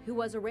Nyland, who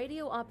was a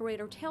radio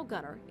operator tail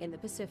gunner in the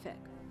Pacific.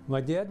 My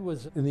dad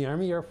was in the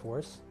Army Air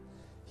Force.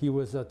 He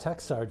was a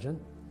tech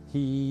sergeant.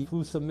 He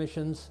flew some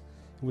missions.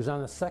 He was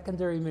on a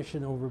secondary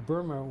mission over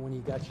Burma when he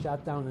got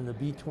shot down in a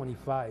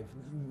B-25.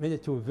 Made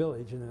it to a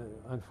village, and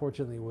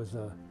unfortunately it was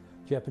a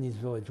Japanese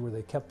village where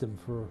they kept him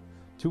for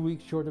 2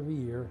 weeks short of a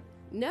year.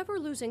 Never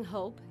losing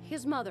hope,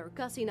 his mother,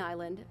 Gussie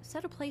Nyland,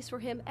 set a place for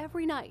him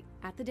every night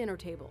at the dinner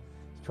table.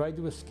 He tried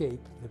to escape.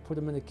 They put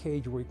him in a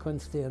cage where he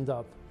couldn't stand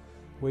up.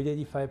 Weighed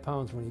 85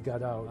 pounds when he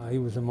got out. He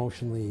was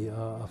emotionally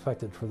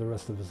affected for the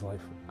rest of his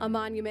life. A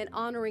monument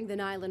honoring the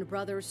Nyland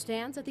brothers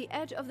stands at the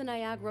edge of the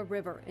Niagara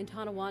River in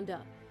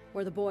Tonawanda,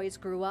 where the boys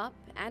grew up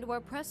and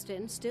where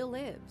Preston still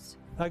lives.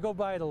 I go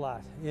by it a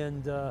lot,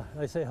 and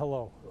I say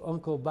hello.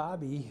 Uncle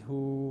Bobby,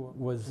 who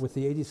was with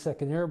the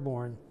 82nd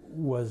Airborne,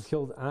 was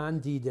killed on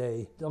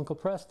D-Day. Uncle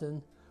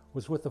Preston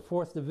was with the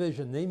 4th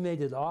Division. They made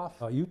it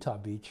off Utah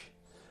Beach,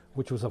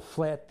 which was a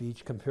flat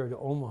beach compared to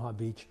Omaha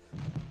Beach.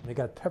 They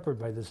got peppered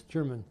by this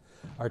German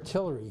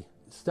artillery,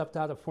 stepped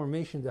out of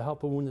formation to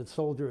help a wounded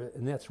soldier,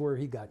 and that's where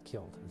he got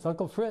killed.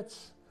 Uncle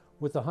Fritz,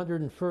 with the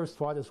 101st,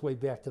 fought his way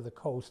back to the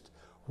coast,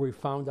 where he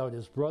found out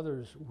his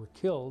brothers were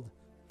killed.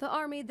 The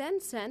Army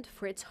then sent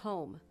Fritz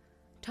home.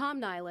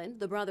 Tom Nyland,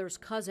 the brother's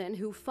cousin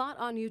who fought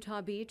on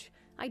Utah Beach,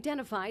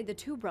 identified the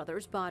two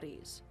brothers'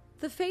 bodies.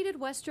 The faded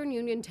Western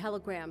Union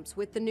telegrams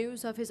with the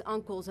news of his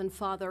uncles and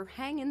father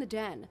hang in the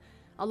den,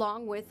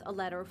 along with a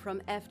letter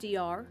from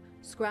FDR,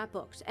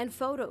 scrapbooks, and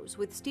photos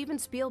with Steven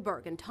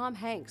Spielberg and Tom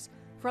Hanks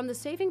from the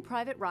Saving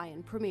Private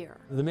Ryan premiere.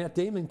 The Matt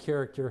Damon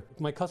character,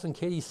 my cousin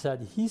Katie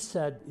said, he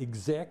said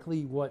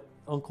exactly what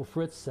Uncle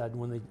Fritz said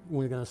when they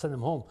were going to send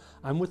him home.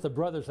 I'm with the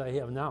brothers I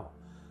have now.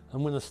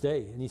 I'm going to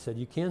stay. And he said,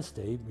 you can't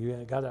stay. You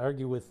got to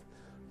argue with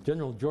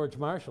General George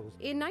Marshall.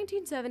 In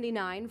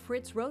 1979,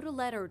 Fritz wrote a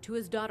letter to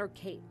his daughter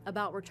Kate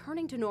about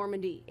returning to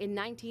Normandy in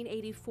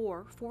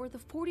 1984 for the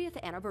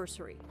 40th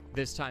anniversary.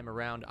 This time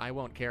around, I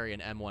won't carry an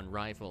M1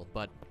 rifle,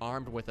 but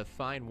armed with a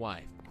fine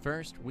wife.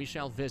 First, we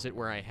shall visit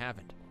where I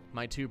haven't.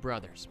 My two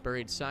brothers,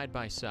 buried side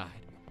by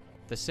side.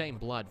 The same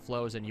blood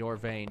flows in your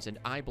veins, and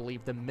I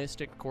believe the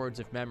mystic chords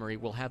of memory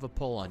will have a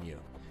pull on you.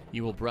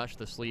 You will brush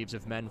the sleeves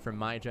of men from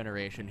my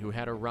generation who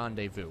had a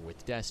rendezvous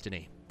with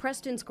destiny.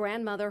 Preston's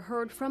grandmother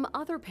heard from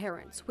other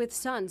parents with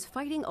sons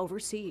fighting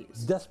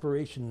overseas.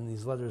 Desperation in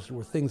these letters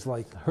were things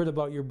like, heard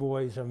about your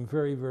boys, I'm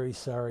very, very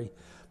sorry.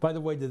 By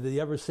the way, did they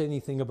ever say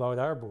anything about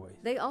our boys?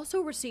 They also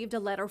received a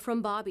letter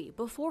from Bobby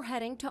before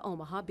heading to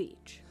Omaha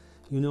Beach.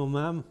 You know,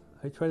 Mom,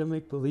 I try to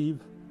make believe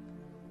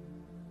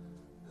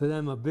that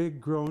I'm a big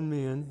grown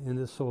man and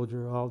a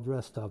soldier all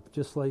dressed up,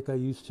 just like I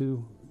used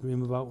to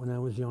dream about when I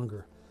was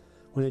younger.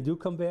 When I do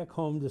come back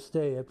home to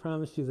stay, I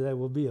promise you that I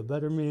will be a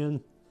better man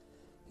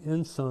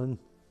and son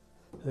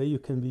that you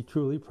can be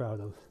truly proud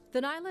of.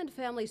 The Nyland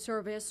family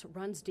service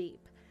runs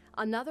deep.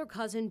 Another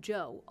cousin,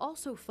 Joe,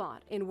 also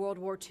fought in World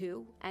War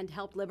II and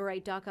helped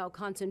liberate Dachau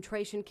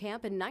concentration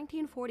camp in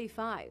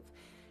 1945.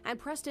 And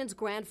Preston's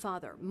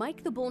grandfather,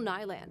 Mike the Bull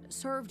Nyland,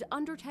 served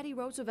under Teddy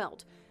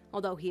Roosevelt,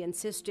 although he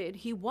insisted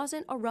he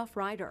wasn't a Rough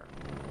Rider.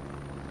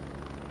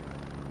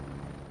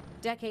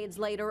 Decades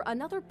later,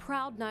 another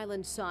proud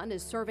Nyland son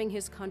is serving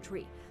his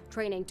country,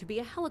 training to be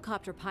a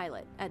helicopter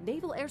pilot at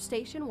Naval Air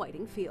Station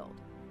Whiting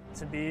Field.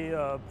 To be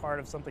a part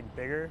of something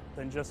bigger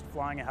than just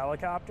flying a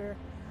helicopter,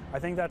 I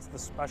think that's the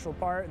special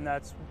part, and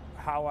that's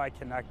how I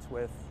connect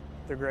with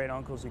the great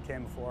uncles who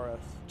came before us.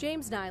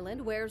 James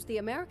Nyland wears the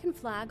American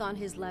flag on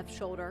his left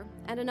shoulder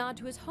and a nod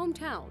to his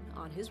hometown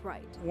on his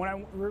right. When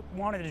I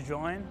wanted to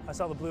join, I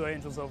saw the Blue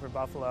Angels over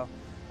Buffalo,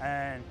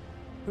 and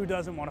who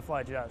doesn't want to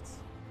fly jets?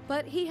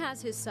 But he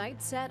has his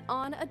sights set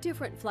on a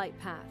different flight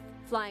path,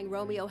 flying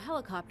Romeo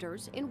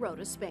helicopters in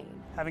Rota,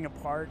 Spain. Having a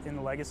part in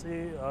the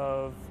legacy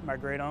of my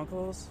great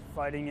uncles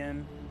fighting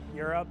in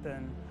Europe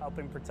and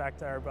helping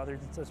protect our brothers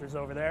and sisters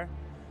over there,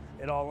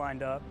 it all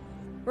lined up.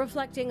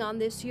 Reflecting on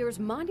this year's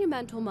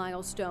monumental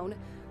milestone,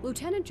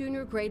 Lieutenant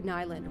Junior Grade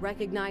Nyland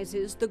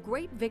recognizes the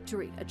great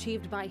victory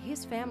achieved by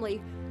his family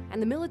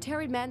and the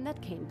military men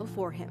that came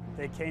before him.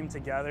 They came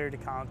together to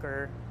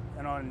conquer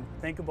an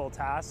unthinkable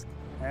task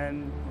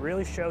and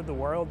really showed the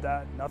world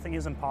that nothing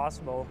is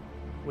impossible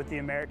with the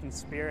American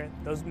spirit.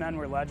 Those men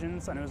were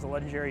legends, and it was a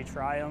legendary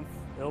triumph.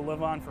 It'll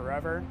live on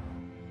forever.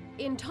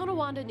 In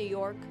Tonawanda, New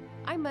York,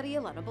 I'm Maria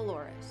Elena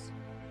Valores.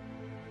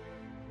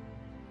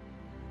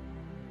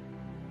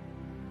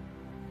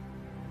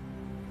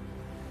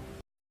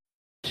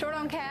 Short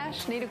on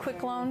cash? Need a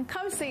quick loan?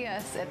 Come see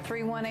us at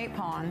 318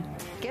 Pawn.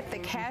 Get the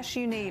cash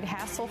you need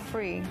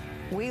hassle-free.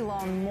 We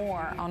loan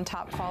more on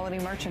top quality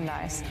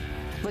merchandise.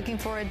 Looking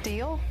for a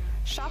deal?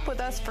 Shop with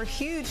us for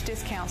huge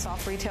discounts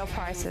off retail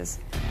prices.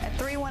 At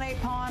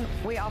 318 Pawn,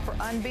 we offer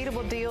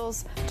unbeatable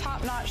deals,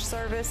 top-notch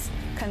service,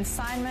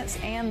 consignments,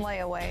 and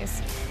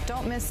layaways.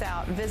 Don't miss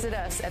out. Visit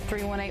us at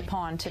 318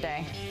 Pawn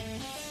today.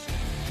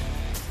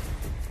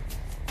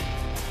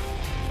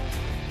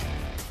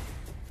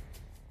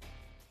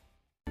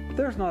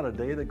 There's not a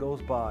day that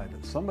goes by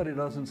that somebody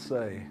doesn't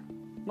say,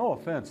 "No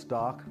offense,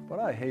 Doc, but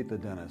I hate the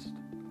dentist."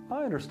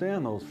 I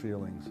understand those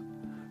feelings.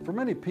 For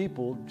many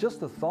people, just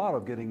the thought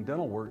of getting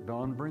dental work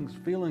done brings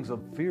feelings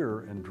of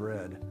fear and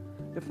dread.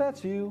 If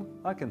that's you,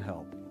 I can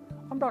help.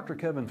 I'm Dr.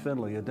 Kevin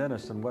Finley, a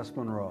dentist in West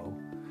Monroe,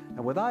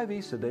 and with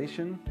IV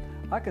sedation,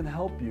 I can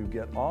help you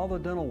get all the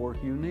dental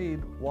work you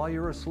need while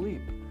you're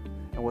asleep.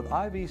 And with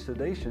IV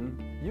sedation,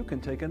 you can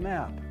take a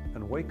nap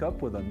and wake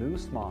up with a new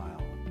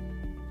smile.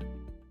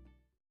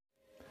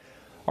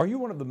 Are you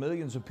one of the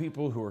millions of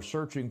people who are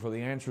searching for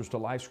the answers to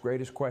life's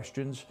greatest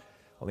questions?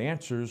 Well, the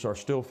answers are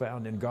still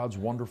found in God's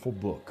wonderful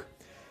book.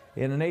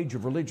 In an age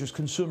of religious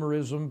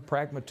consumerism,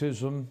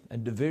 pragmatism,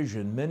 and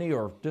division, many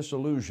are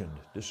disillusioned,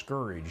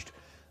 discouraged,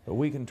 but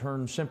we can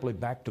turn simply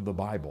back to the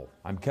Bible.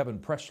 I'm Kevin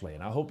Presley,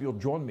 and I hope you'll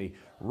join me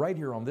right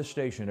here on this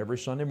station every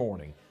Sunday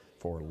morning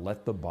for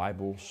Let the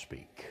Bible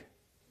Speak.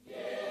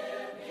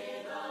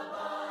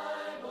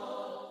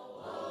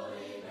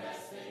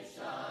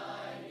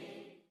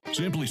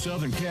 Simply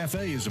Southern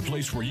Cafe is a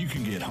place where you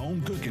can get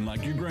home cooking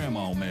like your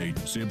grandma made.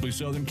 Simply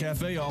Southern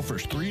Cafe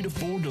offers 3 to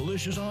 4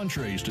 delicious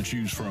entrees to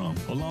choose from,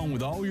 along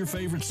with all your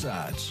favorite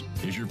sides.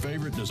 Is your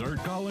favorite dessert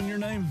calling your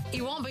name?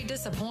 You won't be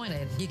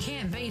disappointed. You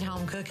can't beat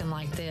home cooking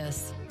like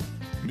this.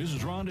 Mrs.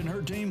 Rhonda and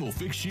her team will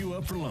fix you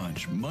up for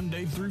lunch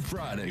Monday through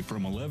Friday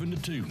from 11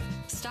 to 2.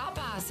 Stop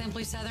by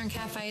Simply Southern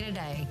Cafe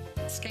today.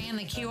 Scan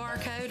the QR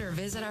code or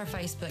visit our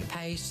Facebook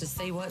page to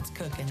see what's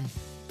cooking.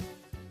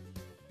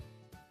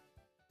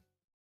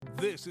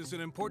 This is an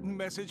important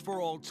message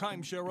for all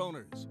timeshare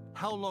owners.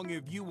 How long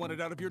have you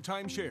wanted out of your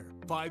timeshare?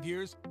 5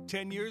 years?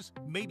 10 years?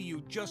 Maybe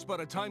you just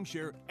bought a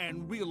timeshare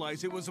and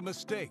realized it was a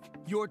mistake.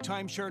 Your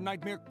timeshare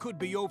nightmare could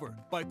be over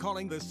by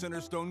calling the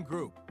Centerstone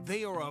Group.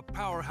 They are a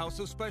powerhouse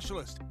of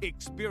specialists,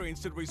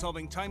 experienced at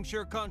resolving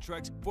timeshare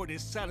contracts for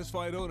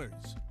dissatisfied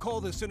owners.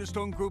 Call the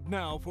Centerstone Group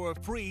now for a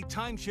free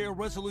timeshare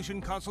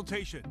resolution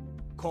consultation.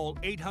 Call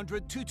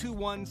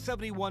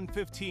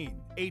 800-221-7115.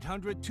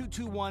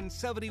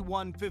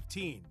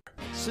 800-221-7115.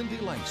 Cindy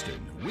Langston,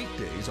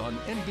 weekdays on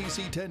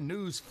NBC 10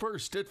 News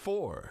first at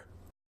 4.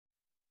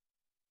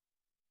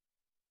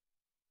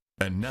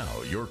 And now,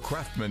 your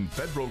Craftsman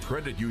Federal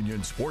Credit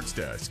Union Sports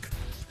Desk.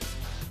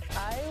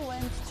 I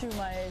went to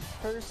my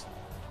first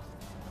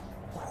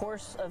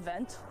horse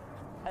event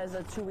as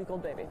a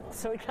 2-week-old baby.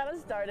 So it kind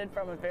of started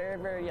from a very,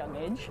 very young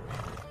age.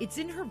 It's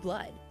in her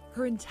blood.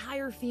 Her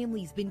entire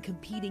family's been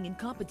competing in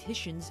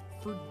competitions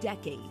for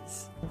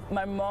decades.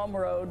 My mom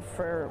rode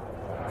from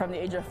the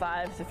age of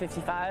 5 to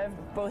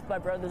 55. Both my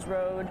brothers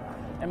rode,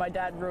 and my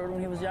dad rode when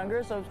he was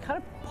younger, so it was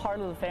kind of part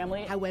of the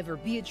family. However,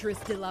 Beatrice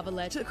de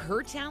Lavalette took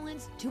her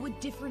talents to a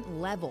different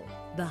level,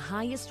 the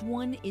highest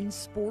one in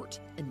sport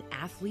an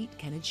athlete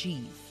can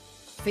achieve.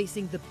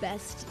 Facing the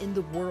best in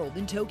the world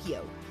in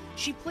Tokyo,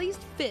 she placed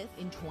 5th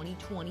in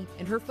 2020,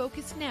 and her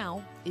focus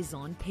now is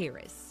on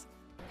Paris.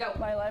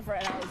 My life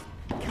right now is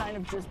kind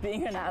of just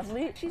being an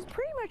athlete. She's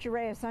pretty much a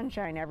ray of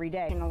sunshine every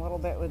day. And a little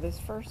bit with this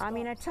first. I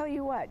mean, I tell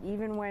you what,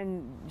 even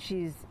when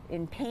she's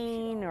in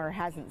pain or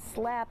hasn't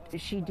slept,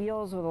 she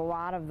deals with a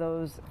lot of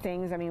those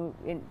things. I mean,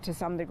 to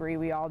some degree,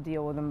 we all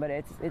deal with them, but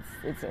it's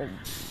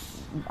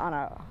on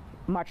a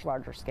much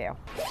larger scale.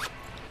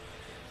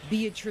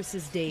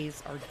 Beatrice's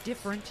days are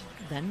different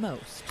than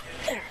most.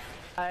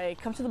 I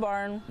come to the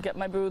barn, get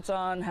my boots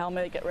on,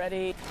 helmet, get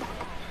ready,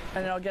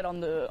 and then I'll get on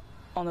the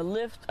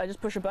lift. I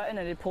just push a button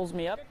and it pulls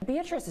me up.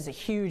 Beatrice is a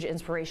huge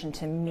inspiration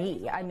to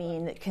me. I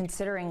mean,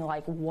 considering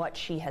like what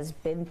she has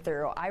been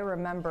through. I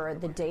remember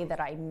the day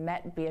that I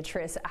met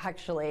Beatrice,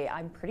 actually,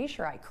 I'm pretty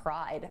sure I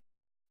cried.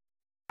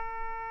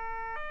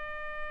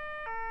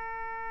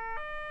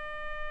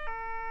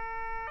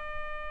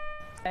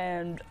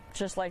 And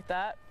just like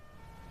that,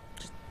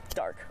 just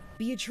dark.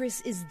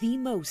 Beatrice is the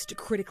most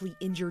critically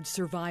injured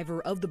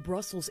survivor of the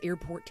Brussels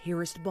airport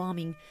terrorist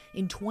bombing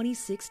in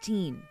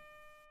 2016.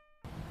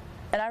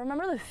 And I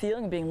remember the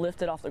feeling of being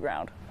lifted off the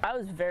ground. I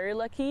was very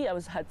lucky. I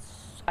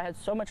had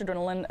so much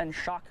adrenaline and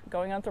shock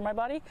going on through my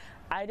body.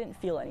 I didn't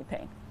feel any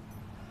pain,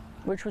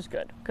 which was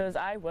good because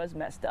I was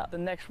messed up. The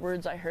next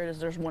words I heard is,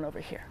 "There's one over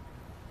here."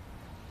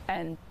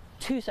 And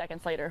 2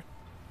 seconds later,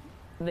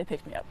 they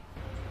picked me up.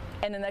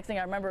 And the next thing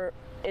I remember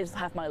is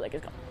half my leg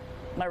is gone,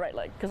 my right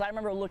leg. Because I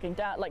remember looking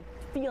down, like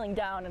feeling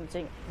down and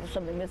seeing there's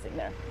something missing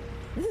there.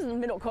 This is a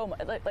middle coma.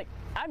 Like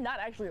I'm not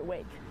actually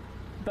awake,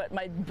 but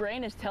my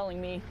brain is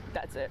telling me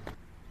that's it.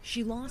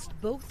 She lost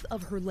both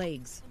of her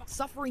legs,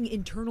 suffering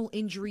internal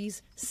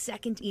injuries,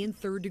 2nd and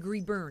 3rd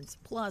degree burns,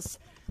 plus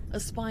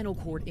a spinal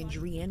cord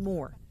injury and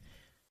more.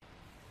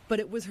 But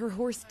it was her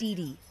horse Dee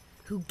Dee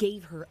who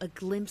gave her a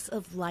glimpse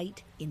of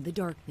light in the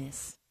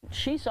darkness.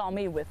 She saw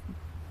me with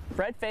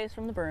red face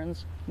from the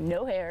burns,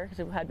 no hair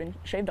because it had been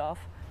shaved off,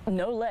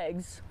 no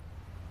legs,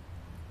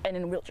 and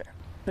in a wheelchair.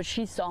 But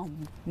she saw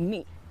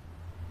me,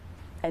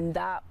 and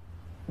that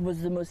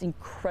was the most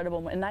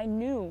incredible moment. And I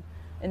knew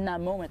in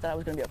that moment that I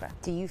was going to be okay.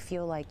 Do you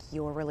feel like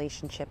your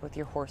relationship with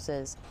your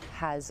horses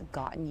has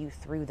gotten you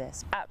through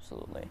this?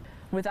 Absolutely.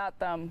 Without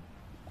them,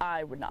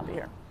 I would not be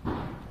here.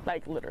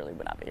 Like, literally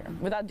would not be here.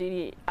 Without Dee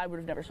Dee, I would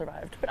have never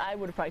survived. But I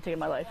would have probably taken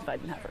my life if I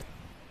didn't have her.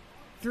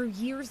 Through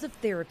years of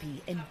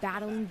therapy and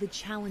battling the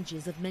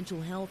challenges of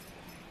mental health,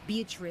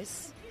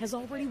 Beatrice has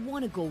already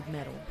won a gold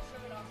medal,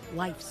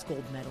 life's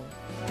gold medal.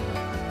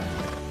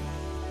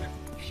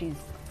 She's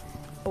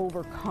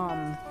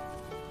overcome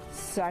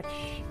such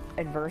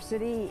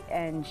adversity,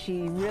 and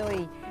she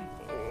really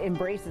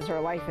embraces her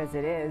life as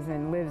it is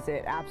and lives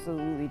it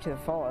absolutely to the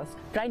fullest.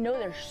 But I know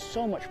there's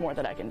so much more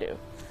that I can do,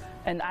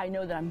 and I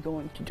know that I'm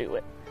going to do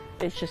it.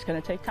 It's just going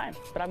to take time.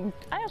 But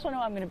I also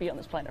know I'm going to be on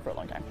this planet for a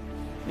long time.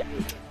 Yeah.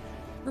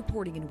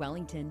 Reporting in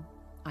Wellington,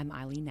 I'm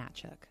Eileen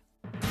Natchuk.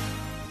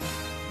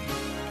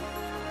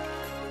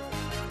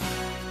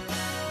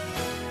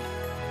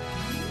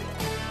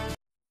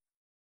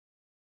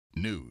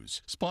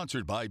 News,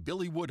 sponsored by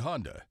Billy Wood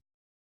Honda.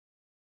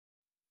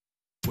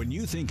 When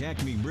you think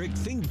Acme Brick,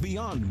 think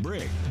beyond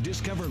brick.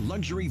 Discover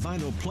luxury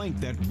vinyl plank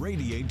that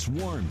radiates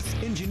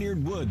warmth,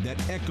 engineered wood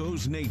that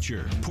echoes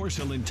nature,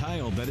 porcelain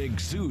tile that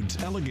exudes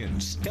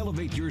elegance.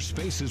 Elevate your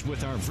spaces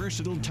with our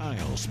versatile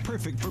tiles,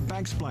 perfect for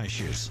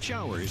backsplashes,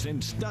 showers,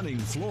 and stunning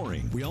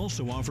flooring. We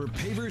also offer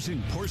pavers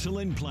and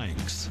porcelain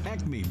planks.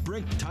 Acme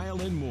Brick,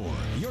 Tile, and more.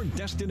 Your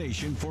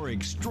destination for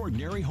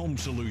extraordinary home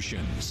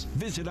solutions.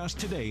 Visit us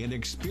today and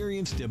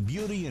experience the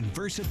beauty and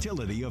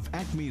versatility of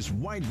Acme's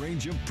wide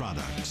range of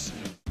products.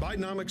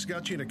 Bidenomics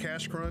got you in a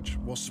cash crunch?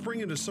 Well,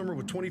 spring into summer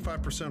with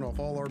 25% off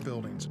all our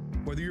buildings.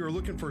 Whether you are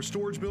looking for a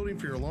storage building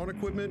for your lawn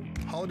equipment,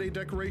 holiday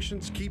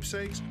decorations,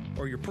 keepsakes,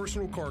 or your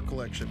personal car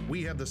collection,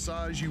 we have the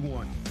size you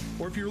want.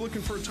 Or if you're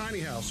looking for a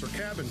tiny house or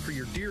cabin for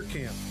your deer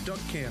camp, duck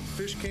camp,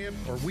 fish camp,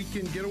 or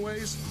weekend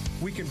getaways,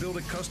 we can build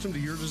it custom to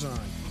your design.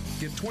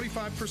 Get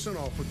 25%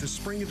 off with this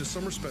spring into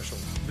summer special.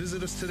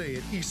 Visit us today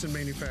at Easton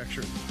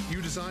Manufacturing.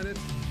 You design it,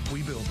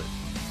 we build it.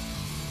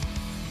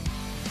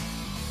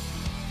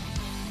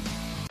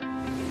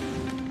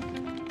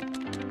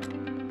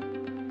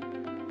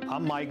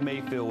 I'm Mike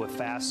Mayfield with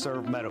Fast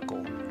Serve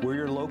Medical. We're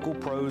your local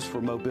pros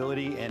for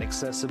mobility and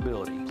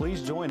accessibility.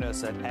 Please join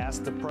us at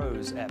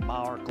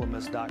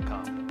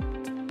AskThePros@myarclemis.com.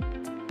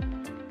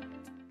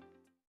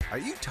 Are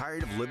you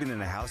tired of living in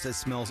a house that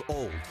smells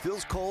old,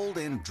 feels cold,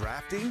 and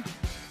drafty?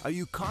 Are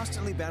you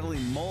constantly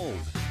battling mold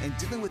and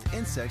dealing with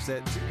insects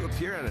that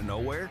appear out of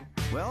nowhere?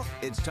 Well,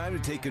 it's time to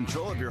take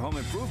control of your home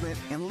improvement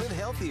and live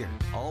healthier,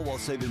 all while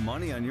saving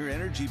money on your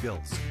energy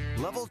bills.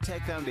 Level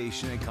Tech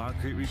Foundation and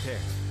Concrete Repair.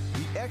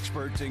 The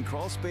experts in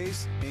crawl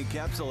space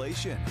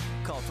encapsulation.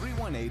 Call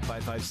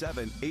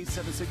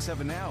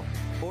 318-557-8767 now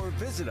or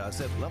visit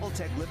us at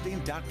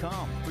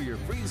leveltechlifting.com for your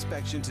free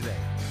inspection today.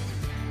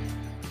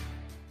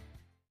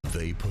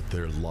 They put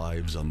their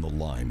lives on the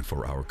line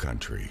for our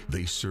country.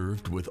 They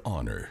served with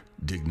honor,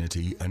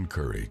 dignity, and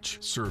courage.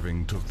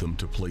 Serving took them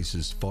to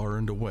places far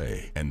and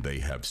away, and they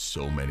have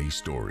so many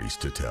stories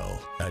to tell.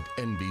 At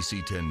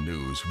NBC 10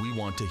 News, we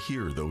want to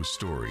hear those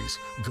stories.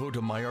 Go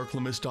to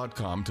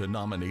myarclemis.com to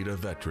nominate a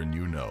veteran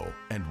you know.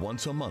 And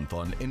once a month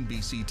on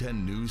NBC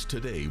 10 News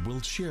Today,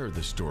 we'll share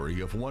the story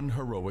of one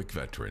heroic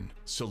veteran.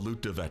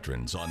 Salute to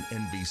Veterans on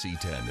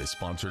NBC 10 is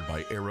sponsored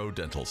by Aero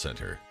Dental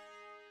Center.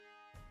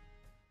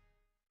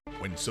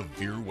 when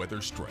severe weather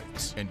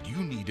strikes and you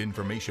need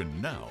information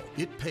now,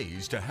 it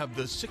pays to have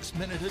the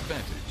 6-minute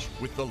advantage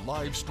with the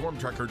live Storm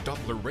Tracker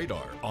Doppler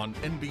radar on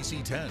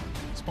NBC 10.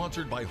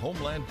 Sponsored by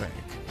Homeland Bank.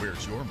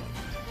 Where's your money?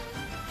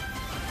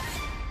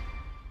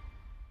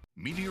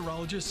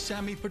 Meteorologist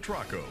Sammy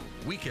Petracco.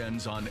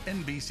 Weekends on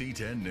NBC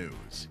 10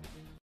 News.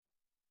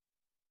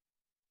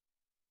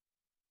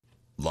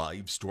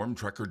 Live Storm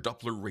Tracker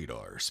Doppler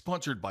radar,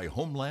 sponsored by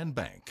Homeland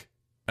Bank.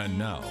 And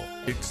now,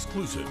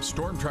 exclusive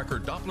Storm Tracker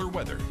Doppler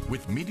weather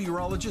with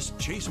meteorologist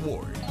Chase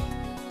Ward.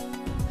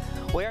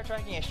 We are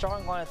tracking a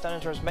strong line of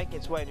thunderstorms making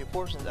its way into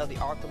portions of the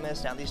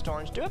Arklamass. Now, these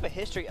storms do have a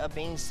history of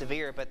being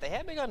severe, but they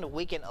have begun to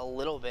weaken a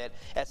little bit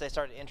as they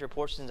start to enter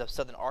portions of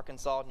southern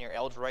Arkansas near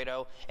El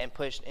Dorado and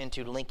push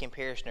into Lincoln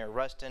Parish near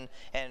Ruston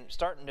and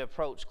starting to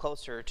approach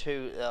closer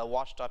to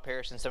Ouachita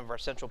Parish and some of our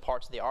central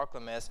parts of the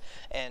Arklamass.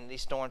 And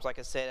these storms, like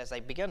I said, as they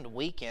begin to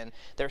weaken,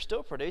 they're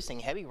still producing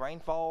heavy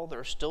rainfall.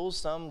 There's still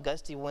some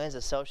gusty winds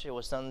associated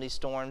with some of these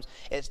storms.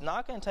 It's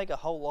not going to take a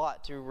whole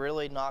lot to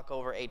really knock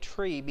over a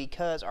tree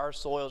because our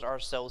soils are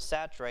so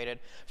saturated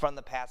from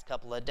the past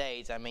couple of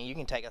days. I mean, you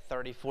can take a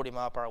 30-40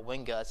 mile per hour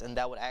wind gust and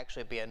that would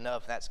actually be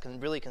enough. That's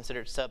really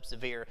considered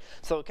sub-severe.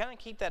 So kind of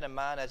keep that in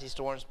mind as these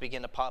storms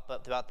begin to pop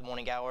up throughout the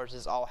morning hours.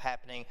 This is all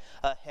happening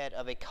ahead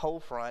of a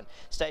cold front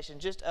stationed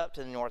just up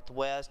to the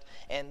northwest,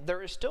 and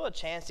there is still a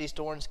chance these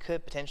storms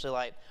could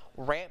potentially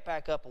ramp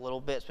back up a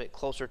little bit, but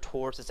closer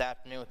towards this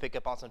afternoon. We pick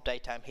up on some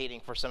daytime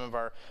heating for some of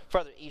our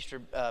further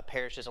eastern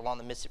parishes along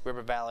the Mississippi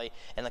River Valley,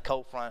 and the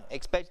cold front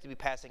expected to be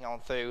passing on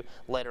through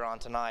later on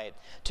tonight.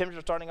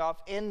 Temperatures starting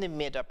off in the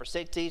mid to upper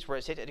 60s, where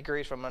it's 60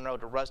 degrees from Monroe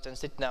to Ruston,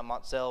 69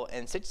 Monticello,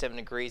 and 67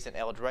 degrees in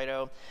El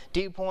Dorado.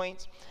 Dew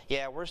points,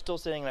 yeah, we're still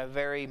sitting in a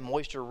very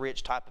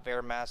moisture-rich type of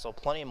air mass, so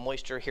plenty of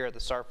moisture here at the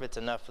surface,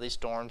 enough for these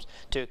storms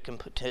to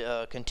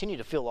continue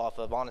to feel off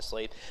of,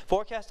 honestly.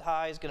 Forecast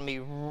high is going to be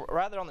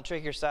rather on the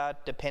trickier side,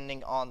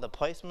 depending on the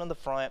placement of the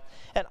front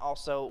and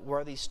also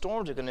where these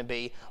storms are going to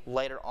be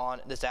later on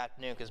this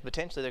afternoon, because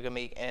potentially they're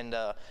going to be in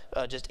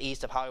just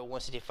east of Highway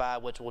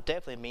 165, which will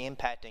definitely be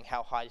impacting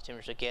how high the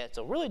temperature gets.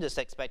 So really just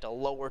expect a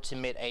lower to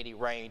mid 80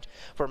 range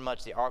for much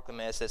of the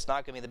Arklamass. It's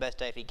not going to be the best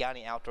day if you got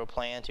any outdoor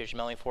plans. Here's your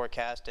mailing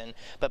forecast.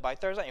 But by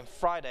Thursday and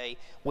Friday,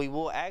 we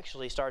will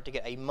actually start to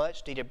get a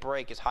much needed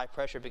break as high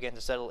pressure begins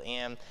to settle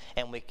in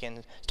and we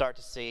can start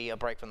to see a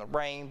break from the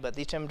rain. But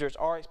these temperatures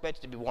are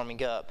expected to be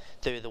warming up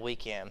through the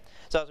weekend.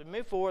 So as we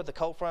move forward, the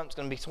cold front is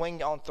going to be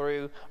swinging on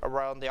through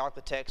around the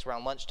Arklatex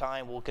around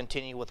lunchtime. We'll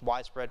continue with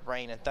widespread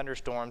rain and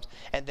thunderstorms.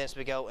 And then as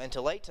we go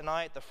into late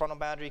tonight, the frontal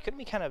boundary could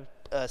be kind of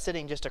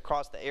sitting just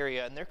across the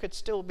area, and there could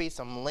still be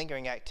some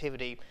lingering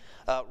activity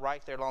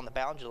right there along the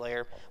boundary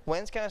layer.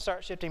 Winds kind of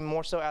start shifting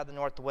more so out of the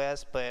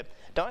northwest, but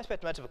don't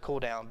expect much of a cool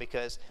down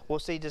because we'll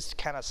see just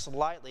kind of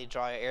slightly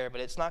drier air,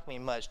 but it's not going to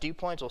be much. Dew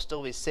points will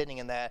still be sitting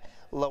in that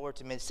lower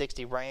to mid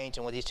 60 range,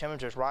 and with these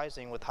temperatures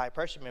rising with high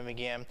pressure moving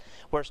again,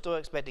 we're still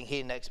expecting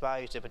heat index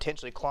values to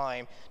potentially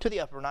climb to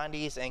the upper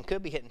 90s and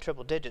could be hitting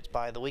triple digits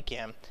by the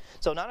weekend.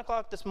 So 9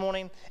 o'clock this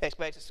morning,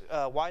 expect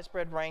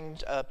widespread rain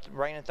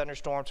and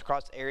thunderstorms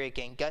across the area.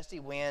 Again, gusty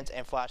winds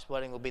and flash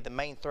flooding will be the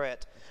main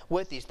threat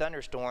with these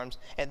thunderstorms.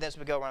 And then as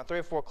we go around 3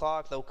 or 4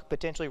 o'clock, they'll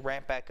potentially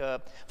ramp back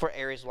up for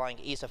areas lying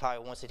east of Highway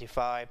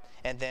 165.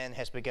 And then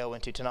as we go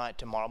into tonight,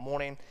 tomorrow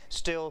morning,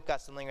 still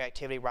got some lingering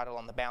activity right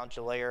along the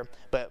boundary layer.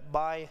 But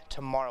by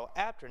tomorrow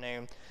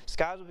afternoon,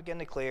 skies will begin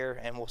to clear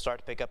and we'll start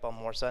to pick up on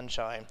more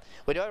sunshine.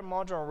 We do have a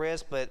marginal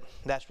risk, but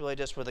that's really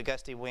just for the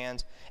gusty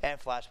winds and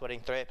flash flooding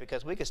threat,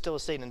 because we could still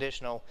see an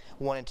additional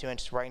 1 and 2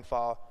 inches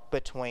rainfall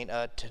between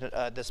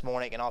this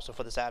morning and also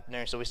for this afternoon.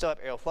 So we still have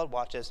aerial flood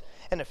watches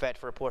in effect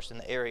for reports in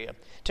the area.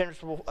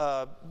 Temperatures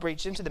will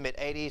reach into the mid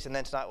 80s, and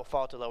then tonight will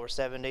fall to lower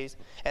 70s.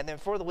 And then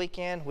for the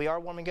weekend, we are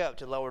warming up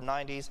to lower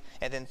 90s,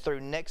 and then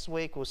through next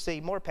week, we'll see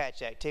more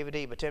patchy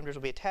activity, but temperatures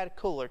will be a tad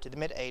cooler to the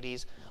mid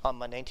 80s on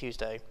Monday and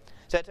Tuesday.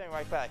 So that's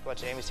right back.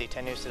 Watching NBC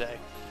 10 News Today.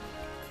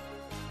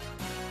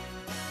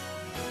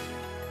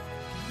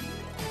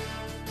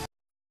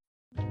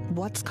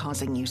 What's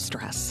causing you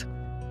stress?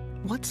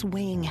 What's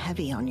weighing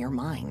heavy on your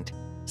mind?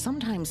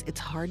 Sometimes it's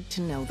hard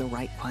to know the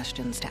right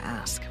questions to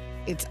ask.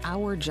 It's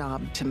our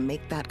job to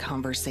make that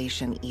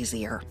conversation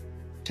easier,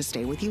 to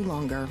stay with you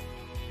longer,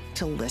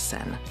 to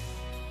listen.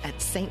 At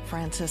St.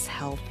 Francis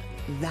Health,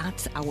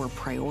 that's our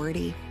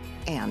priority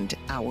and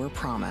our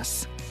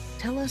promise.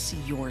 Tell us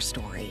your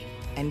story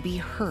and be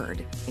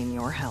heard in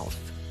your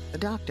health. The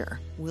doctor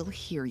will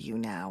hear you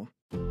now.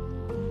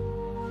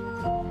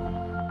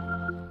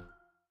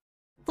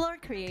 Floor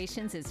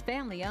Creations is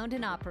family-owned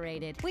and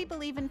operated. We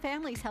believe in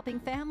families helping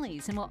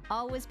families and will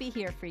always be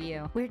here for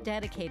you. We're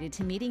dedicated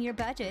to meeting your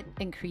budget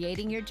and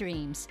creating your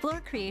dreams.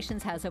 Floor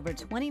Creations has over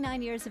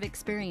 29 years of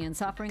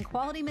experience offering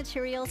quality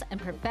materials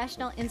and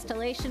professional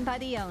installation by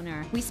the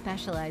owner. We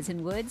specialize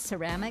in wood,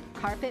 ceramic,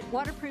 carpet,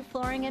 waterproof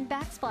flooring, and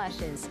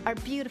backsplashes. Our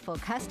beautiful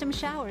custom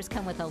showers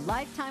come with a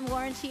lifetime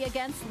warranty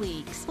against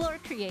leaks. Floor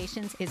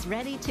Creations is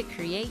ready to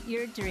create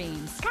your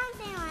dreams. Come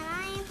see my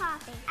Mommy and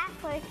Poppy at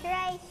Floor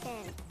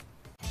Creations.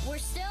 We're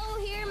still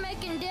here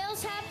making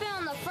deals happen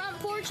on the front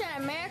porch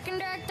at American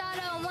Direct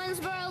Auto in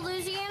Winsboro,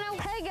 Louisiana.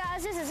 Hey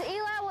guys, this is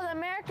Eli with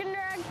American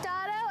Direct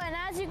Auto, and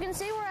as you can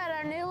see, we're at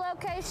our new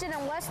location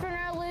in West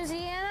Monroe,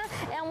 Louisiana,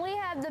 and we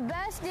have the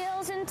best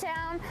deals in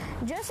town.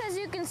 Just as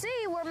you can see,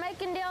 we're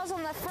making deals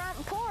on the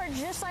front porch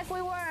just like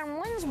we were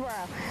in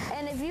Winsboro.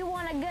 And if you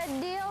want a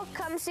good deal,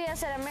 come see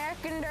us at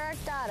American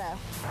Direct Auto.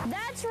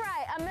 That's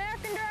right,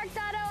 American Direct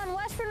Auto in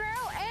West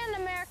Monroe and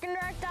American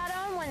Direct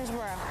Auto in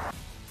Winsboro.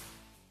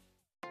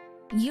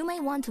 You may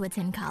want to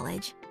attend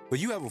college, but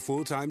you have a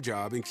full-time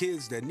job and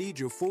kids that need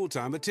your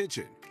full-time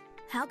attention.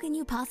 How can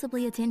you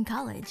possibly attend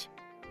college?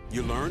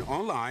 You learn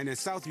online at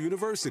South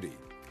University.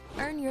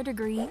 Earn your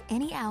degree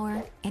any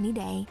hour, any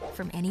day,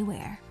 from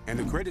anywhere. And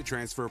the credit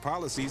transfer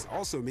policies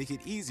also make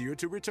it easier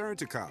to return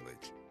to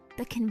college.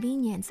 The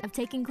convenience of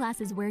taking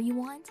classes where you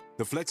want.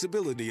 The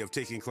flexibility of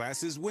taking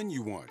classes when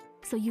you want.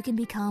 So you can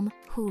become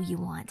who you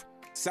want.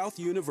 South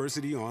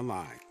University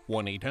Online.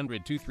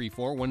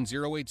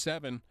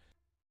 1-800-234-1087.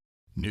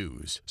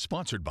 News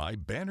sponsored by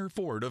Banner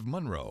Ford of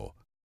Monroe.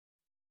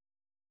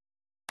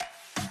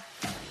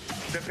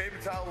 The paper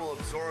towel will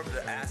absorb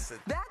the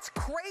acid. That's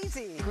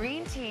crazy.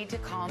 Green tea to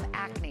calm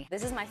acne.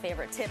 This is my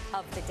favorite tip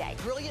of the day.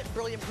 Brilliant,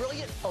 brilliant,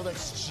 brilliant. Oh,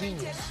 that's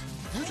genius.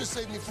 You just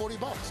saved me $40.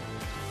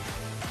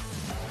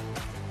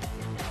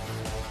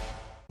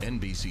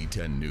 NBC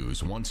 10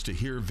 News wants to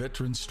hear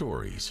veteran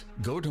stories.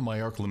 Go to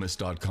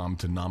myarklamiss.com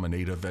to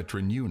nominate a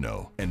veteran you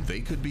know, and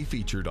they could be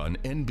featured on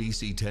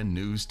NBC 10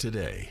 News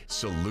today.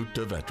 Salute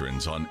to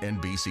Veterans on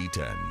NBC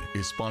 10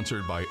 is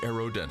sponsored by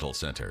Aero Dental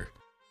Center.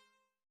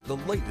 The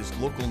latest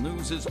local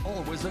news is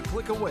always a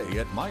click away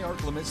at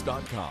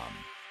myarklamiss.com.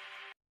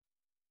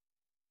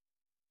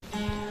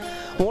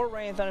 More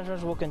rain and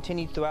thunderstorms will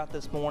continue throughout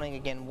this morning.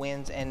 Again,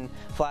 winds and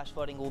flash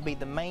flooding will be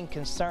the main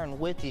concern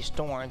with these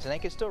storms, and they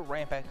could still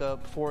ramp back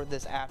up for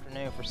this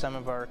afternoon for some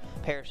of our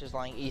parishes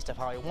lying east of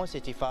Highway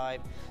 165.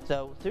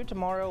 So through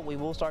tomorrow, we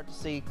will start to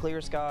see clear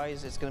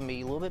skies. It's going to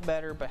be a little bit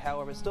better, but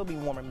however, it'll still be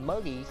warm and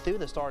muggy through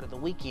the start of the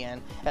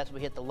weekend as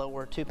we hit the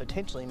lower to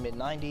potentially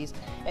mid-90s.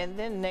 And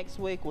then next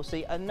week, we'll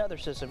see another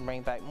system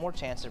bring back more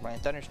chances of rain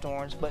and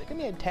thunderstorms, but it can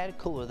be a tad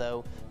cooler,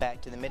 though,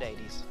 back to the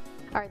mid-80s.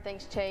 All right,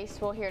 thanks, Chase.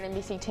 Well, here at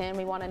NBC 10,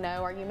 we want to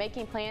know, are you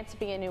making plans to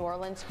be in New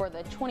Orleans for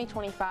the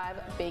 2025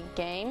 big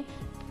game?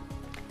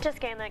 Just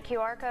scan that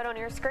QR code on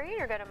your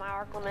screen or go to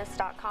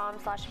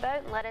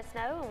myarklamiss.com/vote and let us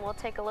know, and we'll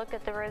take a look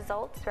at the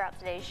results throughout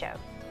today's show.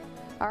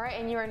 All right,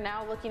 and you are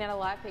now looking at a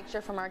live picture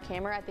from our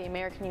camera at the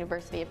American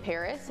University of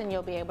Paris, and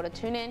you'll be able to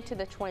tune in to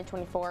the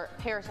 2024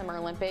 Paris Summer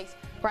Olympics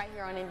right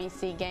here on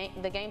NBC.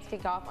 The games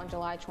kick off on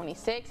July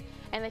 26th,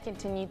 and they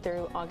continue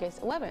through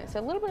August 11th. So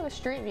a little bit of a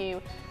street view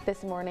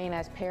this morning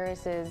as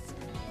Paris is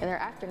in their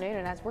afternoon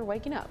and as we're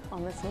waking up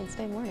on this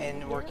Wednesday morning.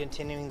 And we're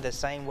continuing the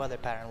same weather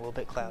pattern, a little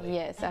bit cloudy.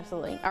 Yes,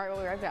 absolutely. All right,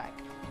 we'll be right back.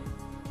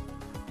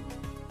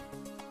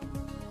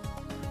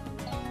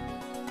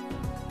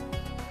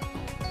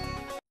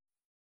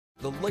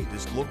 The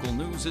latest local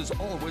news is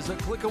always a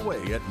click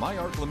away at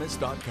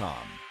myarklamiss.com.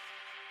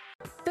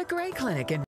 The Gray Clinic in